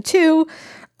season 2.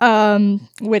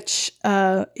 Which,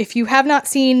 if you have not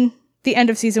seen the end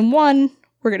of season 1,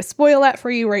 we're going to spoil that for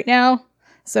you right now.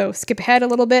 So skip ahead a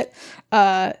little bit.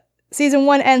 Season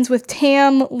 1 ends with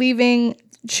Tam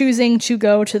choosing to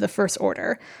go to the First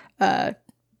Order,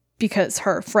 because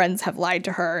her friends have lied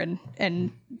to her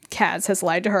and Kaz has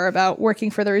lied to her about working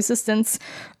for the Resistance.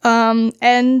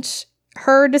 And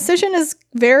her decision is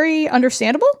very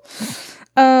understandable.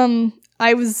 I'm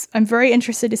very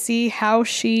interested to see how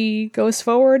she goes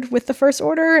forward with the First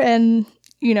Order, and,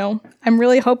 I'm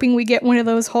really hoping we get one of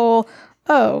those whole,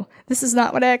 oh, this is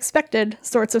not what I expected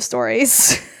sorts of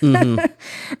stories. But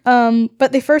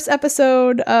the first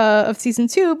episode of season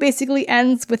 2 basically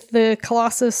ends with the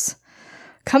Colossus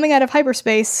coming out of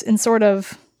hyperspace in sort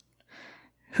of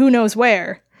who knows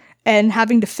where, and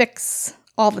having to fix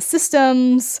all the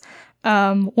systems.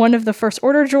 One of the First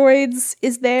Order droids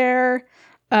is there.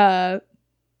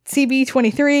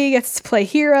 CB23 gets to play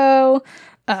Hero,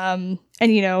 and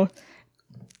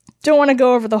don't want to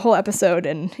go over the whole episode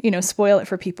and spoil it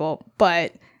for people,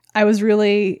 but I was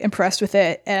really impressed with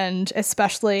it, and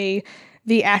especially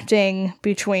the acting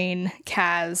between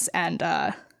Kaz and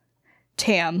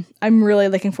Tam. I'm really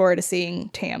looking forward to seeing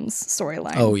Tam's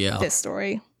storyline. Oh yeah, this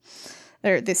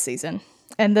season.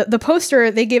 And the poster,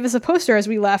 they gave us a poster as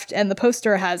we left, and the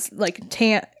poster has like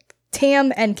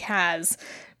Tam and Kaz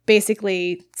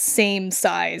basically same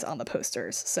size on the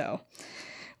posters. So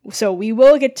we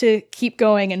will get to keep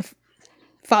going and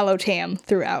follow Tam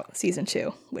throughout season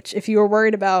 2, which if you were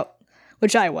worried about,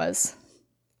 which I was,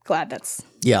 glad that's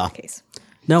the case.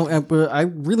 No, I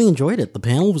really enjoyed it. The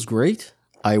panel was great.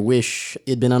 I wish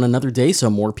it'd been on another day so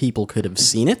more people could have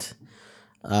seen it.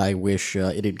 I wish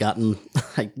it had gotten.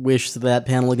 I wish that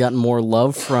panel had gotten more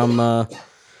love from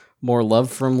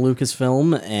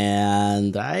Lucasfilm,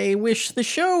 and I wish the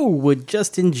show would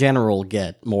just in general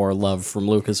get more love from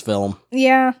Lucasfilm.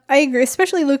 Yeah, I agree,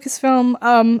 especially Lucasfilm.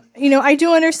 I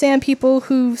do understand people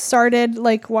who started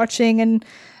like watching, and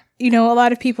a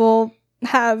lot of people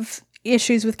have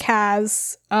issues with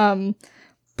Kaz.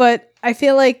 But I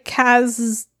feel like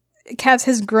Kaz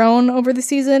has grown over the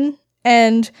season,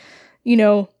 and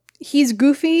he's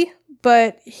goofy,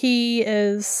 but he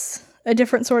is a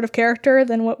different sort of character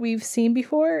than what we've seen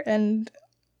before, and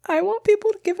I want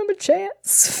people to give him a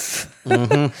chance.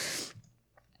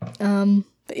 Mm-hmm.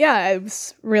 But yeah, I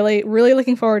was really, really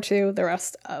looking forward to the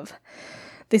rest of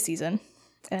the season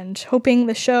and hoping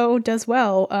the show does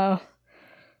well.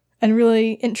 And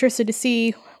really interested to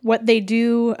see what they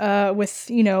do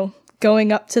with,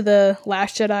 going up to the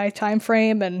Last Jedi time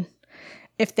frame, and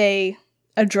if they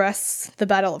address the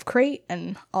Battle of Crate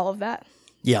and all of that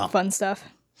fun stuff.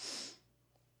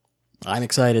 I'm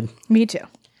excited. Me too.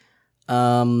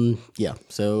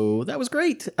 So that was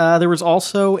great. There was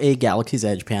also a Galaxy's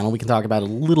Edge panel. We can talk about it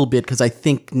a little bit because I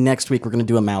think next week we're going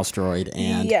to do a Mouse Droid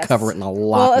and cover it in a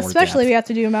lot more especially depth. We have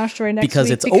to do a Mouse Droid next because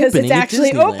week it's it's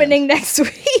actually opening next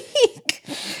week.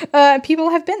 People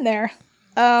have been there.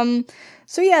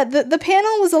 So yeah, the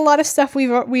panel was a lot of stuff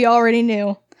we already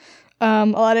knew. A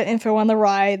lot of info on the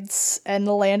rides and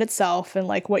the land itself and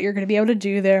like what you're going to be able to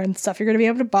do there and stuff you're going to be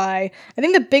able to buy. I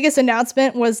think the biggest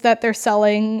announcement was that they're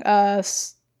selling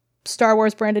Star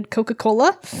Wars branded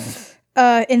Coca-Cola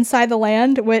inside the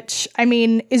land, which I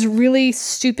mean is really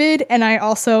stupid and I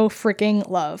also freaking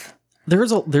love.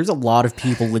 There's a lot of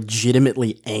people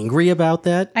legitimately angry about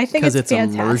that. I think because it's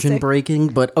immersion breaking,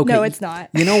 but okay. No, it's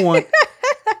not. You know what?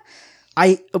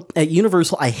 At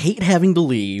Universal, I hate having to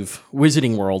leave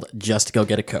Wizarding World just to go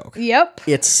get a Coke. Yep.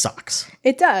 It sucks.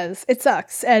 It does. It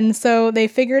sucks. And so they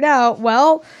figured out,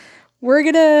 well,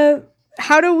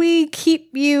 how do we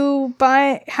keep you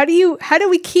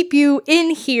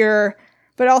in here,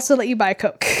 but also let you buy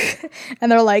Coke?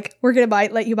 And they're like, we're going to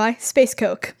let you buy Space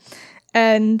Coke.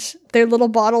 And their little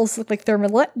bottles look like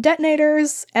thermal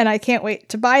detonators, and I can't wait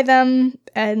to buy them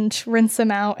and rinse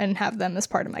them out and have them as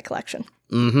part of my collection.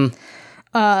 Mm-hmm.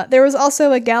 There was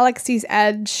also a Galaxy's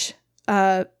Edge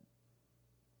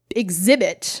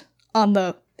exhibit on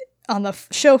the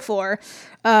show floor,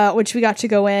 which we got to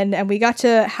go in, and we got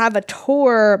to have a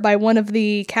tour by one of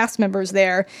the cast members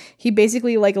there. He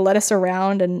basically like led us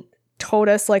around and told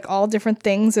us like all different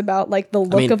things about like the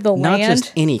look of the land. Not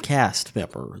just any cast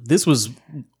member. This was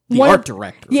the art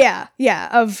director. Yeah,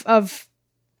 of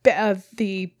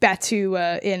the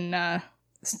Batuu in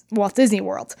Walt Disney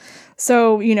World.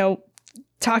 So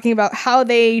talking about how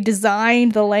they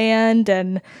designed the land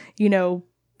and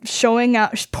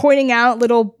pointing out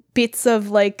little bits of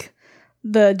like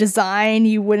the design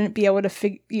you wouldn't be able to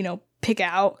pick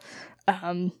out.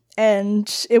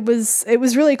 And it was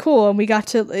really cool.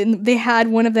 And they had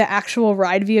one of the actual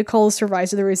ride vehicles for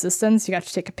Rise of the Resistance. You got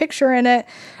to take a picture in it.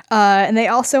 And they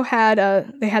also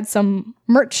had some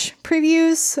merch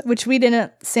previews, which we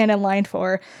didn't stand in line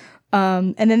for.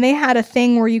 And then they had a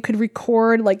thing where you could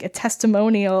record like a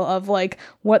testimonial of like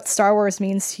what Star Wars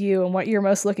means to you and what you're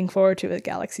most looking forward to at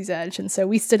Galaxy's Edge. And so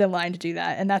we stood in line to do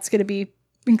that. And that's going to be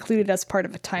included as part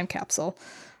of a time capsule.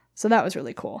 So that was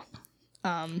really cool.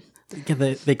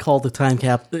 They call the time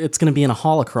cap. It's going to be in a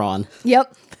holocron.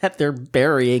 Yep. That they're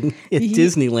burying at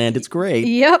Disneyland. It's great.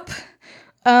 Yep.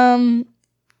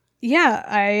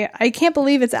 Yeah, I can't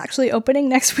believe it's actually opening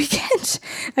next weekend.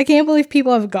 I can't believe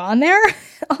people have gone there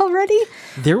already.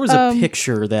 There was a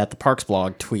picture that the Parks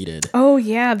blog tweeted. Oh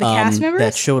yeah, the cast members?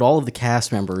 That showed all of the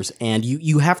cast members. And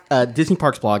you have Disney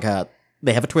Parks blog,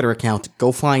 they have a Twitter account.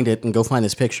 Go find it and go find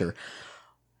this picture.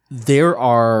 There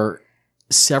are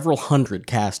several hundred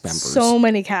cast members. So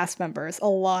many cast members. A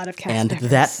lot of cast members.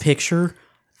 And that picture,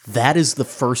 that is the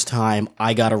first time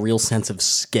I got a real sense of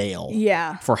scale.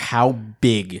 Yeah. For how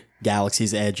big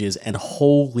Galaxy's Edge is, and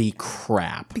holy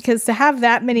crap. Because to have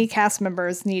that many cast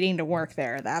members needing to work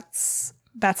there, that's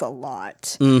a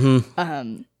lot.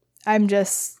 Mm-hmm. I'm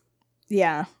just,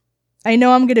 yeah. I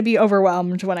know I'm going to be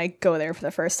overwhelmed when I go there for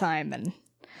the first time,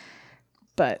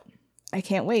 but I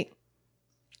can't wait.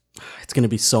 It's going to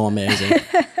be so amazing.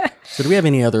 So do we have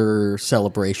any other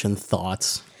celebration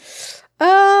thoughts?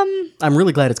 I'm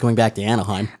really glad it's going back to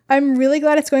Anaheim. I'm really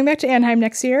glad it's going back to Anaheim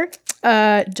next year.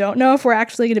 Don't know if we're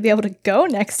actually going to be able to go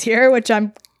next year, which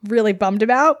I'm really bummed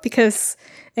about, because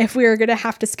if we were going to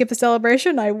have to skip the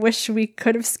celebration, I wish we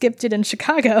could have skipped it in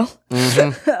Chicago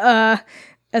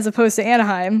as opposed to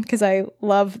Anaheim, because I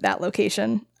love that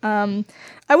location. I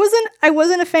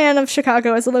wasn't a fan of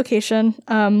Chicago as a location.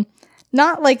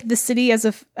 Not like the city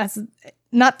as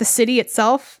not the city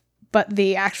itself, but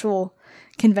the actual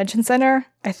convention center.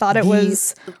 I thought it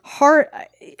was hard.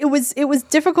 It was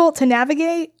difficult to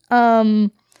navigate.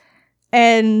 And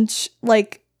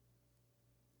like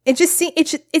it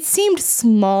seemed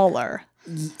smaller.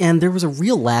 And there was a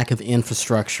real lack of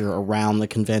infrastructure around the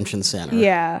convention center.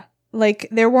 Yeah. Like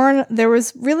there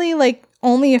was really like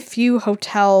only a few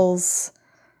hotels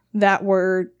that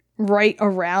were right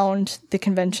around the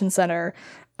convention center.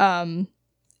 And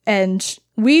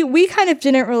we kind of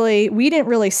didn't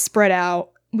really spread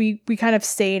out. We kind of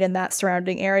stayed in that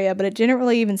surrounding area, but it didn't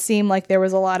really even seem like there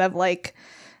was a lot of like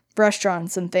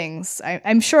restaurants and things.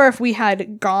 I'm sure if we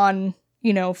had gone,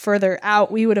 further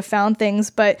out, we would have found things,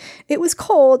 but it was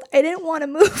cold. I didn't want to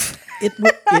move.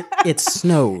 It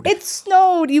snowed. It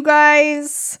snowed, you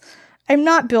guys. I'm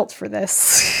not built for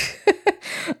this.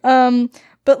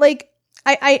 But like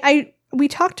we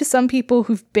talked to some people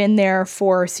who've been there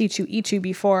for C2E2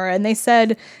 before, and they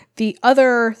said the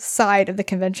other side of the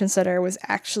convention center was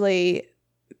actually,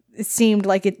 it seemed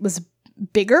like it was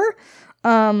bigger,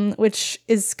 which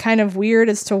is kind of weird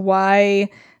as to why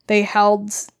they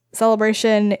held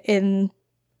Celebration in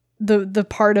the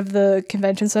part of the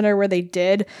convention center where they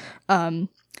did.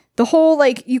 The whole,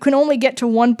 like, you can only get to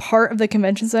one part of the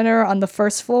convention center on the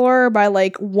first floor by,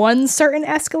 like, one certain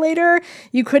escalator.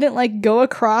 You couldn't, like, go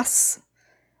across.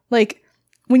 Like,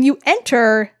 when you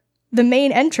enter the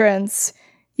main entrance,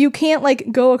 you can't,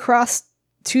 like, go across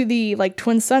to the, like,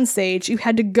 Twin Sun stage. You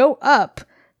had to go up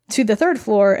to the third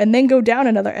floor and then go down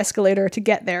another escalator to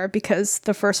get there, because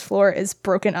the first floor is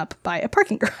broken up by a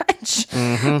parking garage.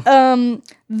 Mm-hmm.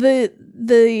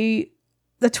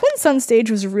 The Twin Sun stage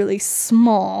was really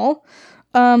small.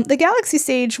 The Galaxy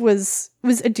stage was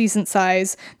a decent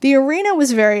size. The arena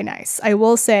was very nice. I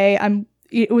will say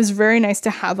it was very nice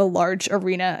to have a large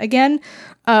arena again.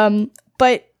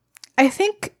 But I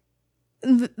think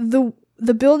the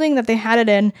building that they had it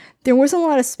in, there wasn't a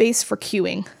lot of space for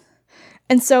queuing.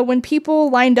 And so when people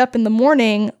lined up in the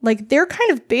morning, like, they're kind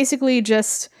of basically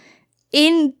just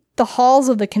in the halls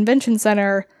of the convention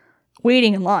center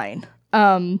waiting in line.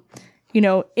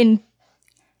 In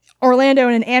Orlando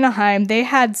and in Anaheim, they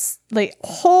had like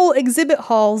whole exhibit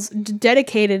halls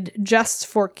dedicated just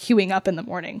for queuing up in the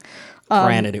morning.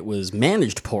 Granted, it was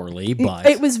managed poorly, but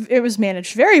it was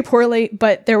managed very poorly,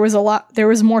 but there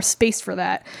was more space for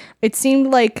that. It seemed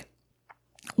like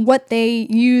what they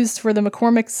used for the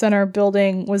McCormick Center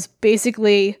building was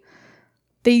basically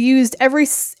they used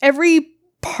every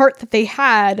part that they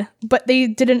had, but they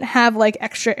didn't have like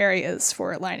extra areas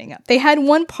for lining up. They had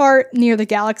one part near the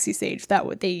Galaxy stage that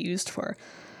what they used for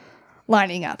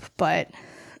lining up, but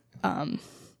I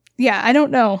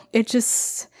don't know. It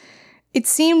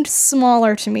seemed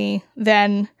smaller to me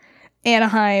than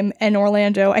Anaheim and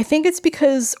Orlando. I think it's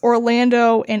because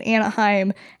Orlando and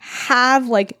Anaheim have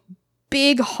like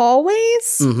big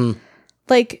hallways, mm-hmm.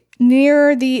 like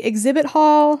near the exhibit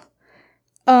hall.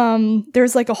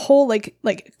 There's like a whole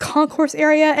like concourse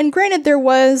area, and granted there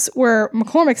was where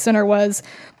McCormick Center was,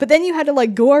 but then you had to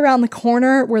like go around the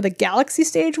corner where the Galaxy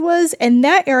stage was, and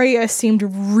that area seemed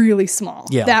really small.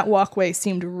 Yeah. That walkway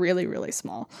seemed really, really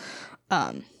small.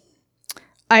 When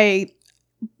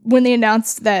they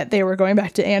announced that they were going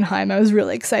back to Anaheim, I was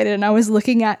really excited, and I was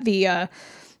looking at the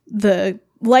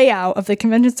layout of the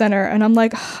convention center, and I'm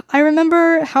like, I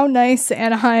remember how nice the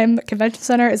Anaheim Convention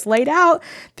Center is laid out,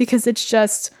 because it's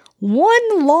just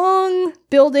one long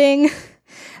building,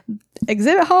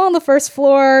 exhibit hall on the first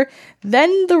floor,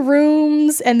 then the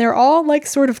rooms, and they're all like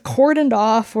sort of cordoned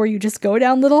off where you just go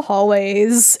down little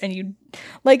hallways, and you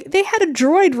like, they had a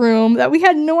droid room that we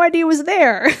had no idea was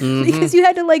there, mm-hmm. because you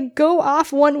had to like go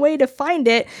off one way to find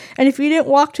it, and if you didn't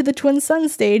walk to the Twin Sun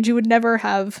stage, you would never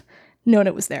have known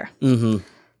it was there. Mm-hmm.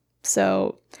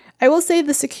 So I will say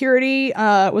the security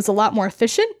was a lot more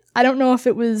efficient. I don't know if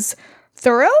it was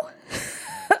thorough,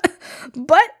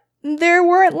 but there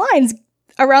weren't lines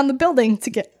around the building to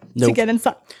get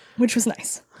inside, which was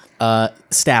nice.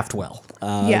 Staffed well.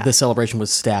 The celebration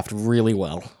was staffed really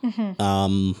well.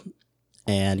 Mm-hmm.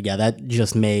 And yeah, that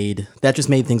just made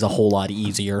things a whole lot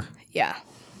easier. Yeah.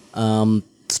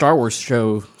 Star Wars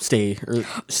show stage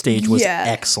was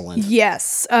excellent.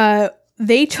 Yes.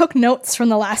 They took notes from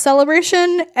the last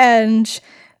celebration, and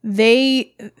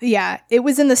it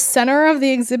was in the center of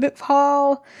the exhibit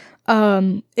hall.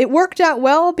 It worked out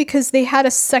well because they had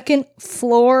a second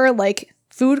floor, like,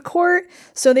 food court,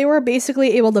 so they were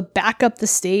basically able to back up the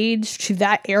stage to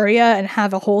that area and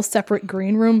have a whole separate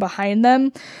green room behind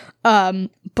them.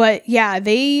 But yeah,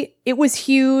 it was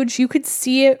huge. You could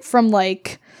see it from,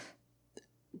 like,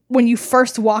 when you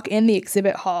first walk in the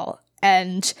exhibit hall,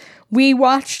 and we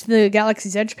watched the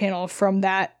Galaxy's Edge panel from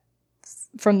there,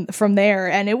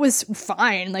 and it was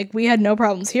fine. Like, we had no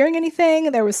problems hearing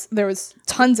anything. There was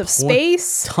tons of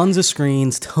space, tons of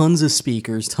screens, tons of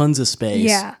speakers, tons of space.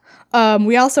 Yeah.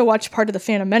 We also watched part of the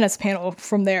Phantom Menace panel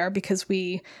from there because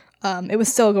it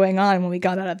was still going on when we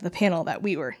got out of the panel that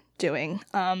we were doing.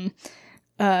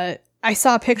 I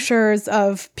saw pictures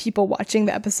of people watching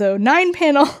the episode 9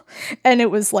 panel, and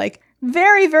it was, like,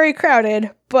 very, very crowded,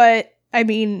 but I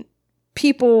mean,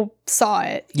 people saw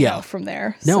it, you know, from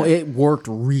there. No, it worked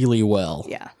really well.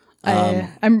 Yeah.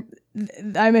 I'm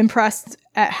impressed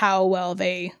at how well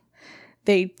they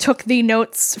took the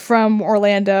notes from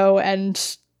Orlando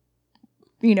and,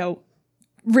 you know,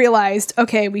 realized,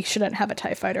 okay, we shouldn't have a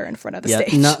TIE fighter in front of the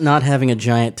stage. Not having a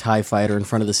giant TIE fighter in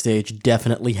front of the stage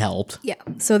definitely helped. Yeah.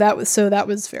 So that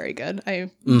was very good.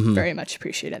 I very much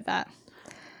appreciated that.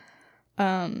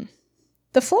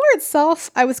 The floor itself,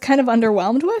 I was kind of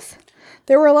underwhelmed with.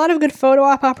 There were a lot of good photo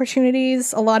op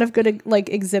opportunities, a lot of good, like,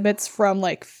 exhibits from,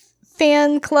 like,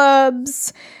 fan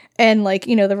clubs and, like,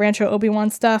 you know, the Rancho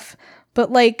Obi-Wan stuff.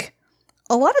 But, like,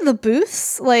 a lot of the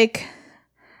booths, like,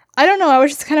 I don't know, I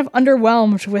was just kind of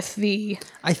underwhelmed with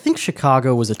I think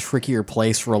Chicago was a trickier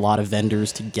place for a lot of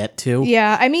vendors to get to.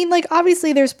 Yeah, I mean, like,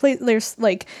 obviously there's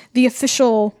like, the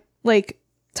official, like,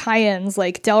 tie-ins,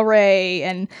 like, Del Rey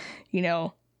and, you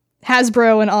know,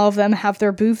 Hasbro and all of them have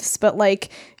their booths, but, like,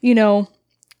 you know,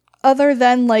 other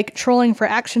than, like, trolling for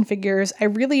action figures, I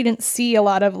really didn't see a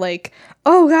lot of, like,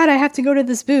 oh god, I have to go to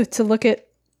this booth to look at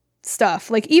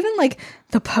stuff. Like, even, like,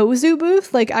 the Pozu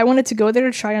booth, like, I wanted to go there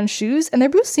to try on shoes, and their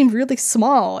booth seemed really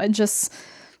small and just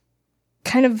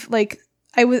kind of, like,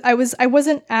 I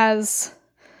wasn't as,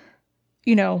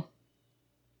 you know,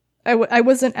 I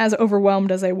wasn't as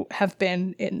overwhelmed as I have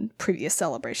been in previous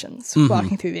celebrations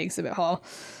walking through the exhibit hall.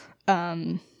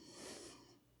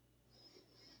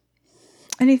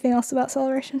 Anything else about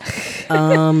Celebration?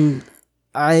 I'm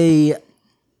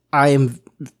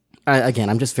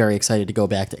just very excited to go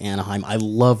back to Anaheim. I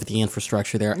love the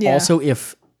infrastructure there. Yeah. Also,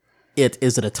 if it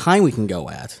is at a time we can go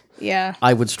at, yeah,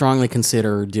 I would strongly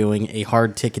consider doing a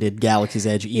hard-ticketed Galaxy's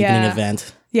Edge evening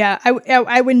event. Yeah,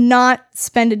 I would not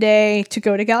spend a day to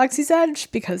go to Galaxy's Edge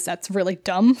because that's really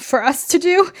dumb for us to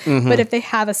do. But if they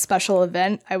have a special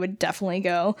event, I would definitely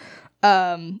go.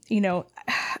 You know,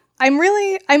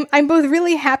 I'm both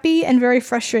really happy and very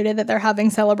frustrated that they're having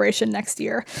Celebration next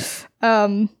year.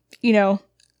 You know,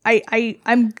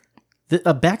 I'm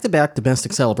back-to-back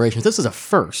domestic celebrations. This is a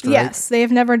first, right? Yes, they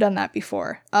have never done that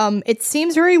before. It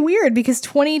seems very weird because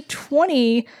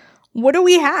 2020, what do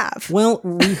we have? Well,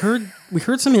 we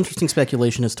heard some interesting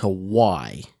speculation as to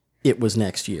why it was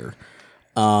next year.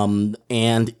 And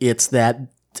it's that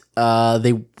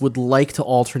they would like to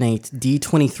alternate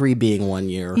D23 being one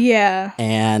year. Yeah.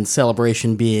 And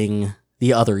Celebration being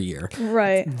the other year.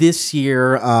 Right. This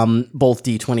year, both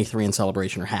D23 and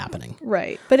Celebration are happening.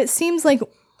 Right. But it seems like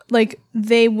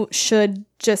they should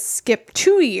just skip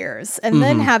 2 years and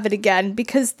then have it again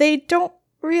because they don't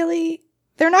really...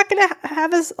 They're not going to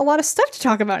have a lot of stuff to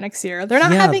talk about next year. They're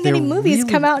not having any movies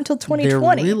come out until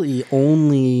 2020. They're really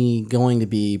only going to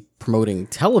be promoting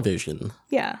television.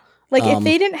 Yeah. Like, if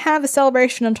they didn't have a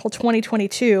Celebration until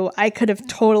 2022, I could have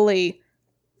totally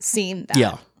seen that.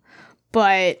 Yeah.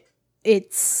 But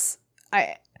it's...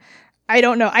 I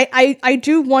don't know. I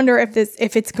do wonder if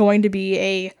it's going to be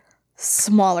a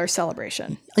smaller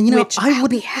Celebration. You know, which I'll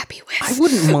be happy with. I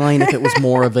wouldn't mind if it was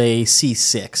more of a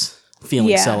C6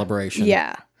 feeling Celebration.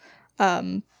 Yeah.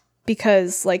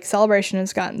 Because, like, Celebration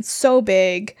has gotten so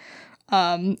big,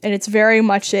 and it's very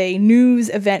much a news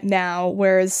event now,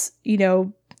 whereas, you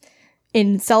know,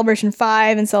 in Celebration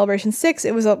 5 and Celebration 6,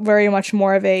 it was very much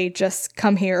more of a just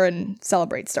come here and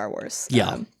celebrate Star Wars.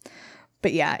 Yeah.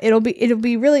 But yeah, it'll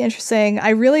be really interesting. I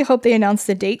really hope they announce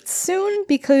the dates soon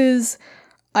because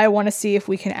I want to see if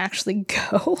we can actually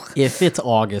go. If it's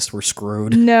August, we're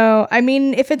screwed. No, I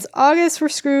mean, if it's August, we're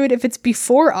screwed. If it's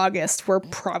before August, we're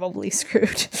probably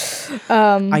screwed.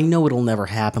 I know it'll never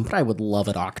happen, but I would love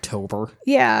it October.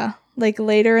 Yeah, like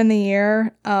later in the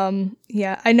year.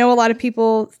 Yeah, I know a lot of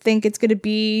people think it's going to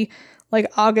be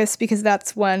like August because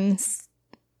that's when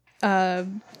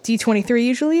D23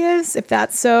 usually is. If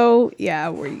that's so, yeah,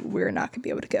 we're not going to be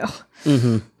able to go.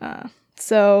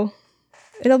 So...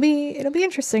 it'll be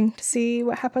interesting to see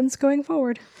what happens going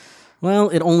forward. Well,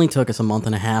 it only took us a month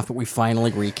and a half, but we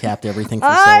finally recapped everything from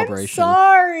I'm Celebration.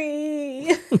 sorry.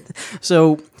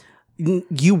 So,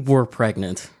 you were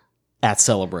pregnant at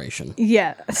Celebration.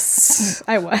 Yes,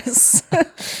 I was.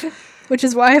 Which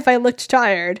is why if I looked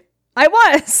tired, I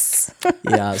was.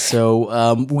 Yeah,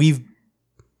 so we've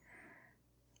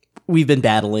been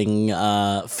battling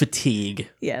fatigue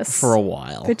for a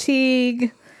while.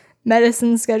 Fatigue,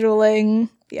 medicine scheduling.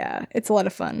 Yeah, it's a lot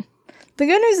of fun. The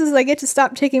good news is I get to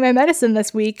stop taking my medicine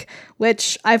this week,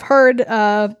 which I've heard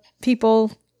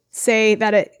people say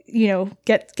that it,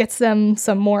 gets them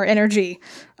some more energy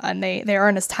and they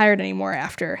aren't as tired anymore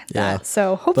after that.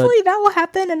 So hopefully that will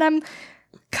happen, and I'm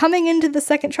coming into the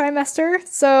second trimester,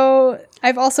 so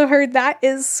I've also heard that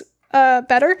is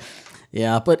better.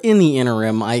 Yeah, but in the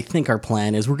interim, I think our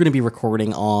plan is we're going to be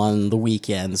recording on the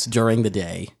weekends during the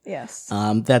day. Yes.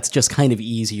 That's just kind of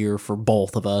easier for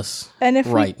both of us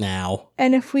now.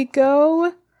 And if we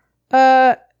go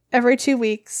every 2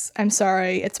 weeks, I'm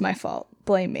sorry, it's my fault.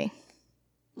 Blame me.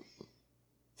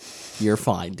 You're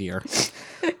fine, dear.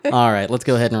 All right, let's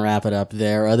go ahead and wrap it up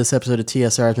there. This episode of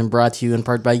TSR has been brought to you in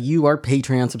part by you, our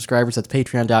Patreon subscribers. That's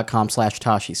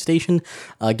patreon.com/Tashi Station.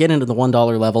 Get into the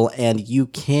 $1 level, and you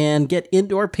can get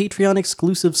into our Patreon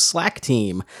exclusive Slack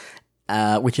team,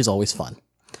 which is always fun.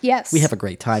 Yes. We have a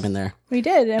great time in there. We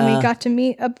did, and we got to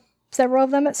meet several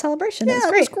of them at Celebration. Yeah,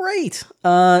 it was great.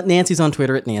 Nancy's on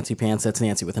Twitter at NancyPants. That's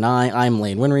Nancy with an I. I'm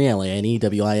Lane Winry,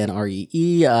 LaneWinree.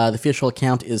 The official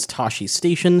account is Tashi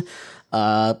Station.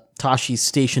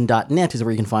 TashiStation.net is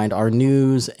where you can find our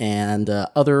news and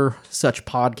other such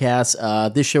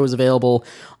podcasts. This show is available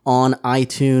on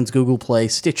iTunes, Google Play,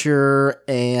 Stitcher,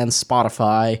 and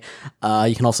Spotify.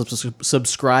 You can also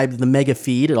subscribe to the Mega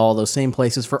Feed at all those same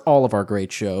places for all of our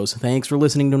great shows. Thanks for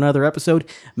listening to another episode.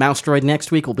 Mouse Droid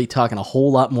next week. We'll be talking a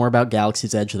whole lot more about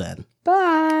Galaxy's Edge then.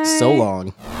 Bye. So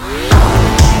long.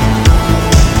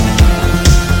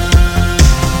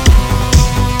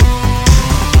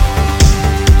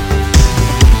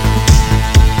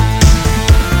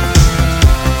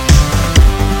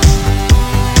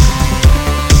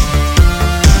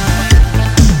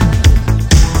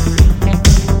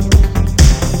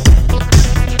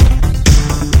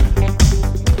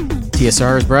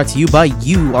 TSR is brought to you by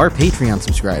you, our Patreon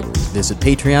subscribers. Visit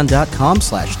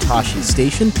patreon.com/Tashi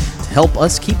Station to help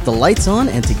us keep the lights on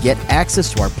and to get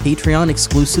access to our Patreon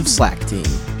exclusive Slack team.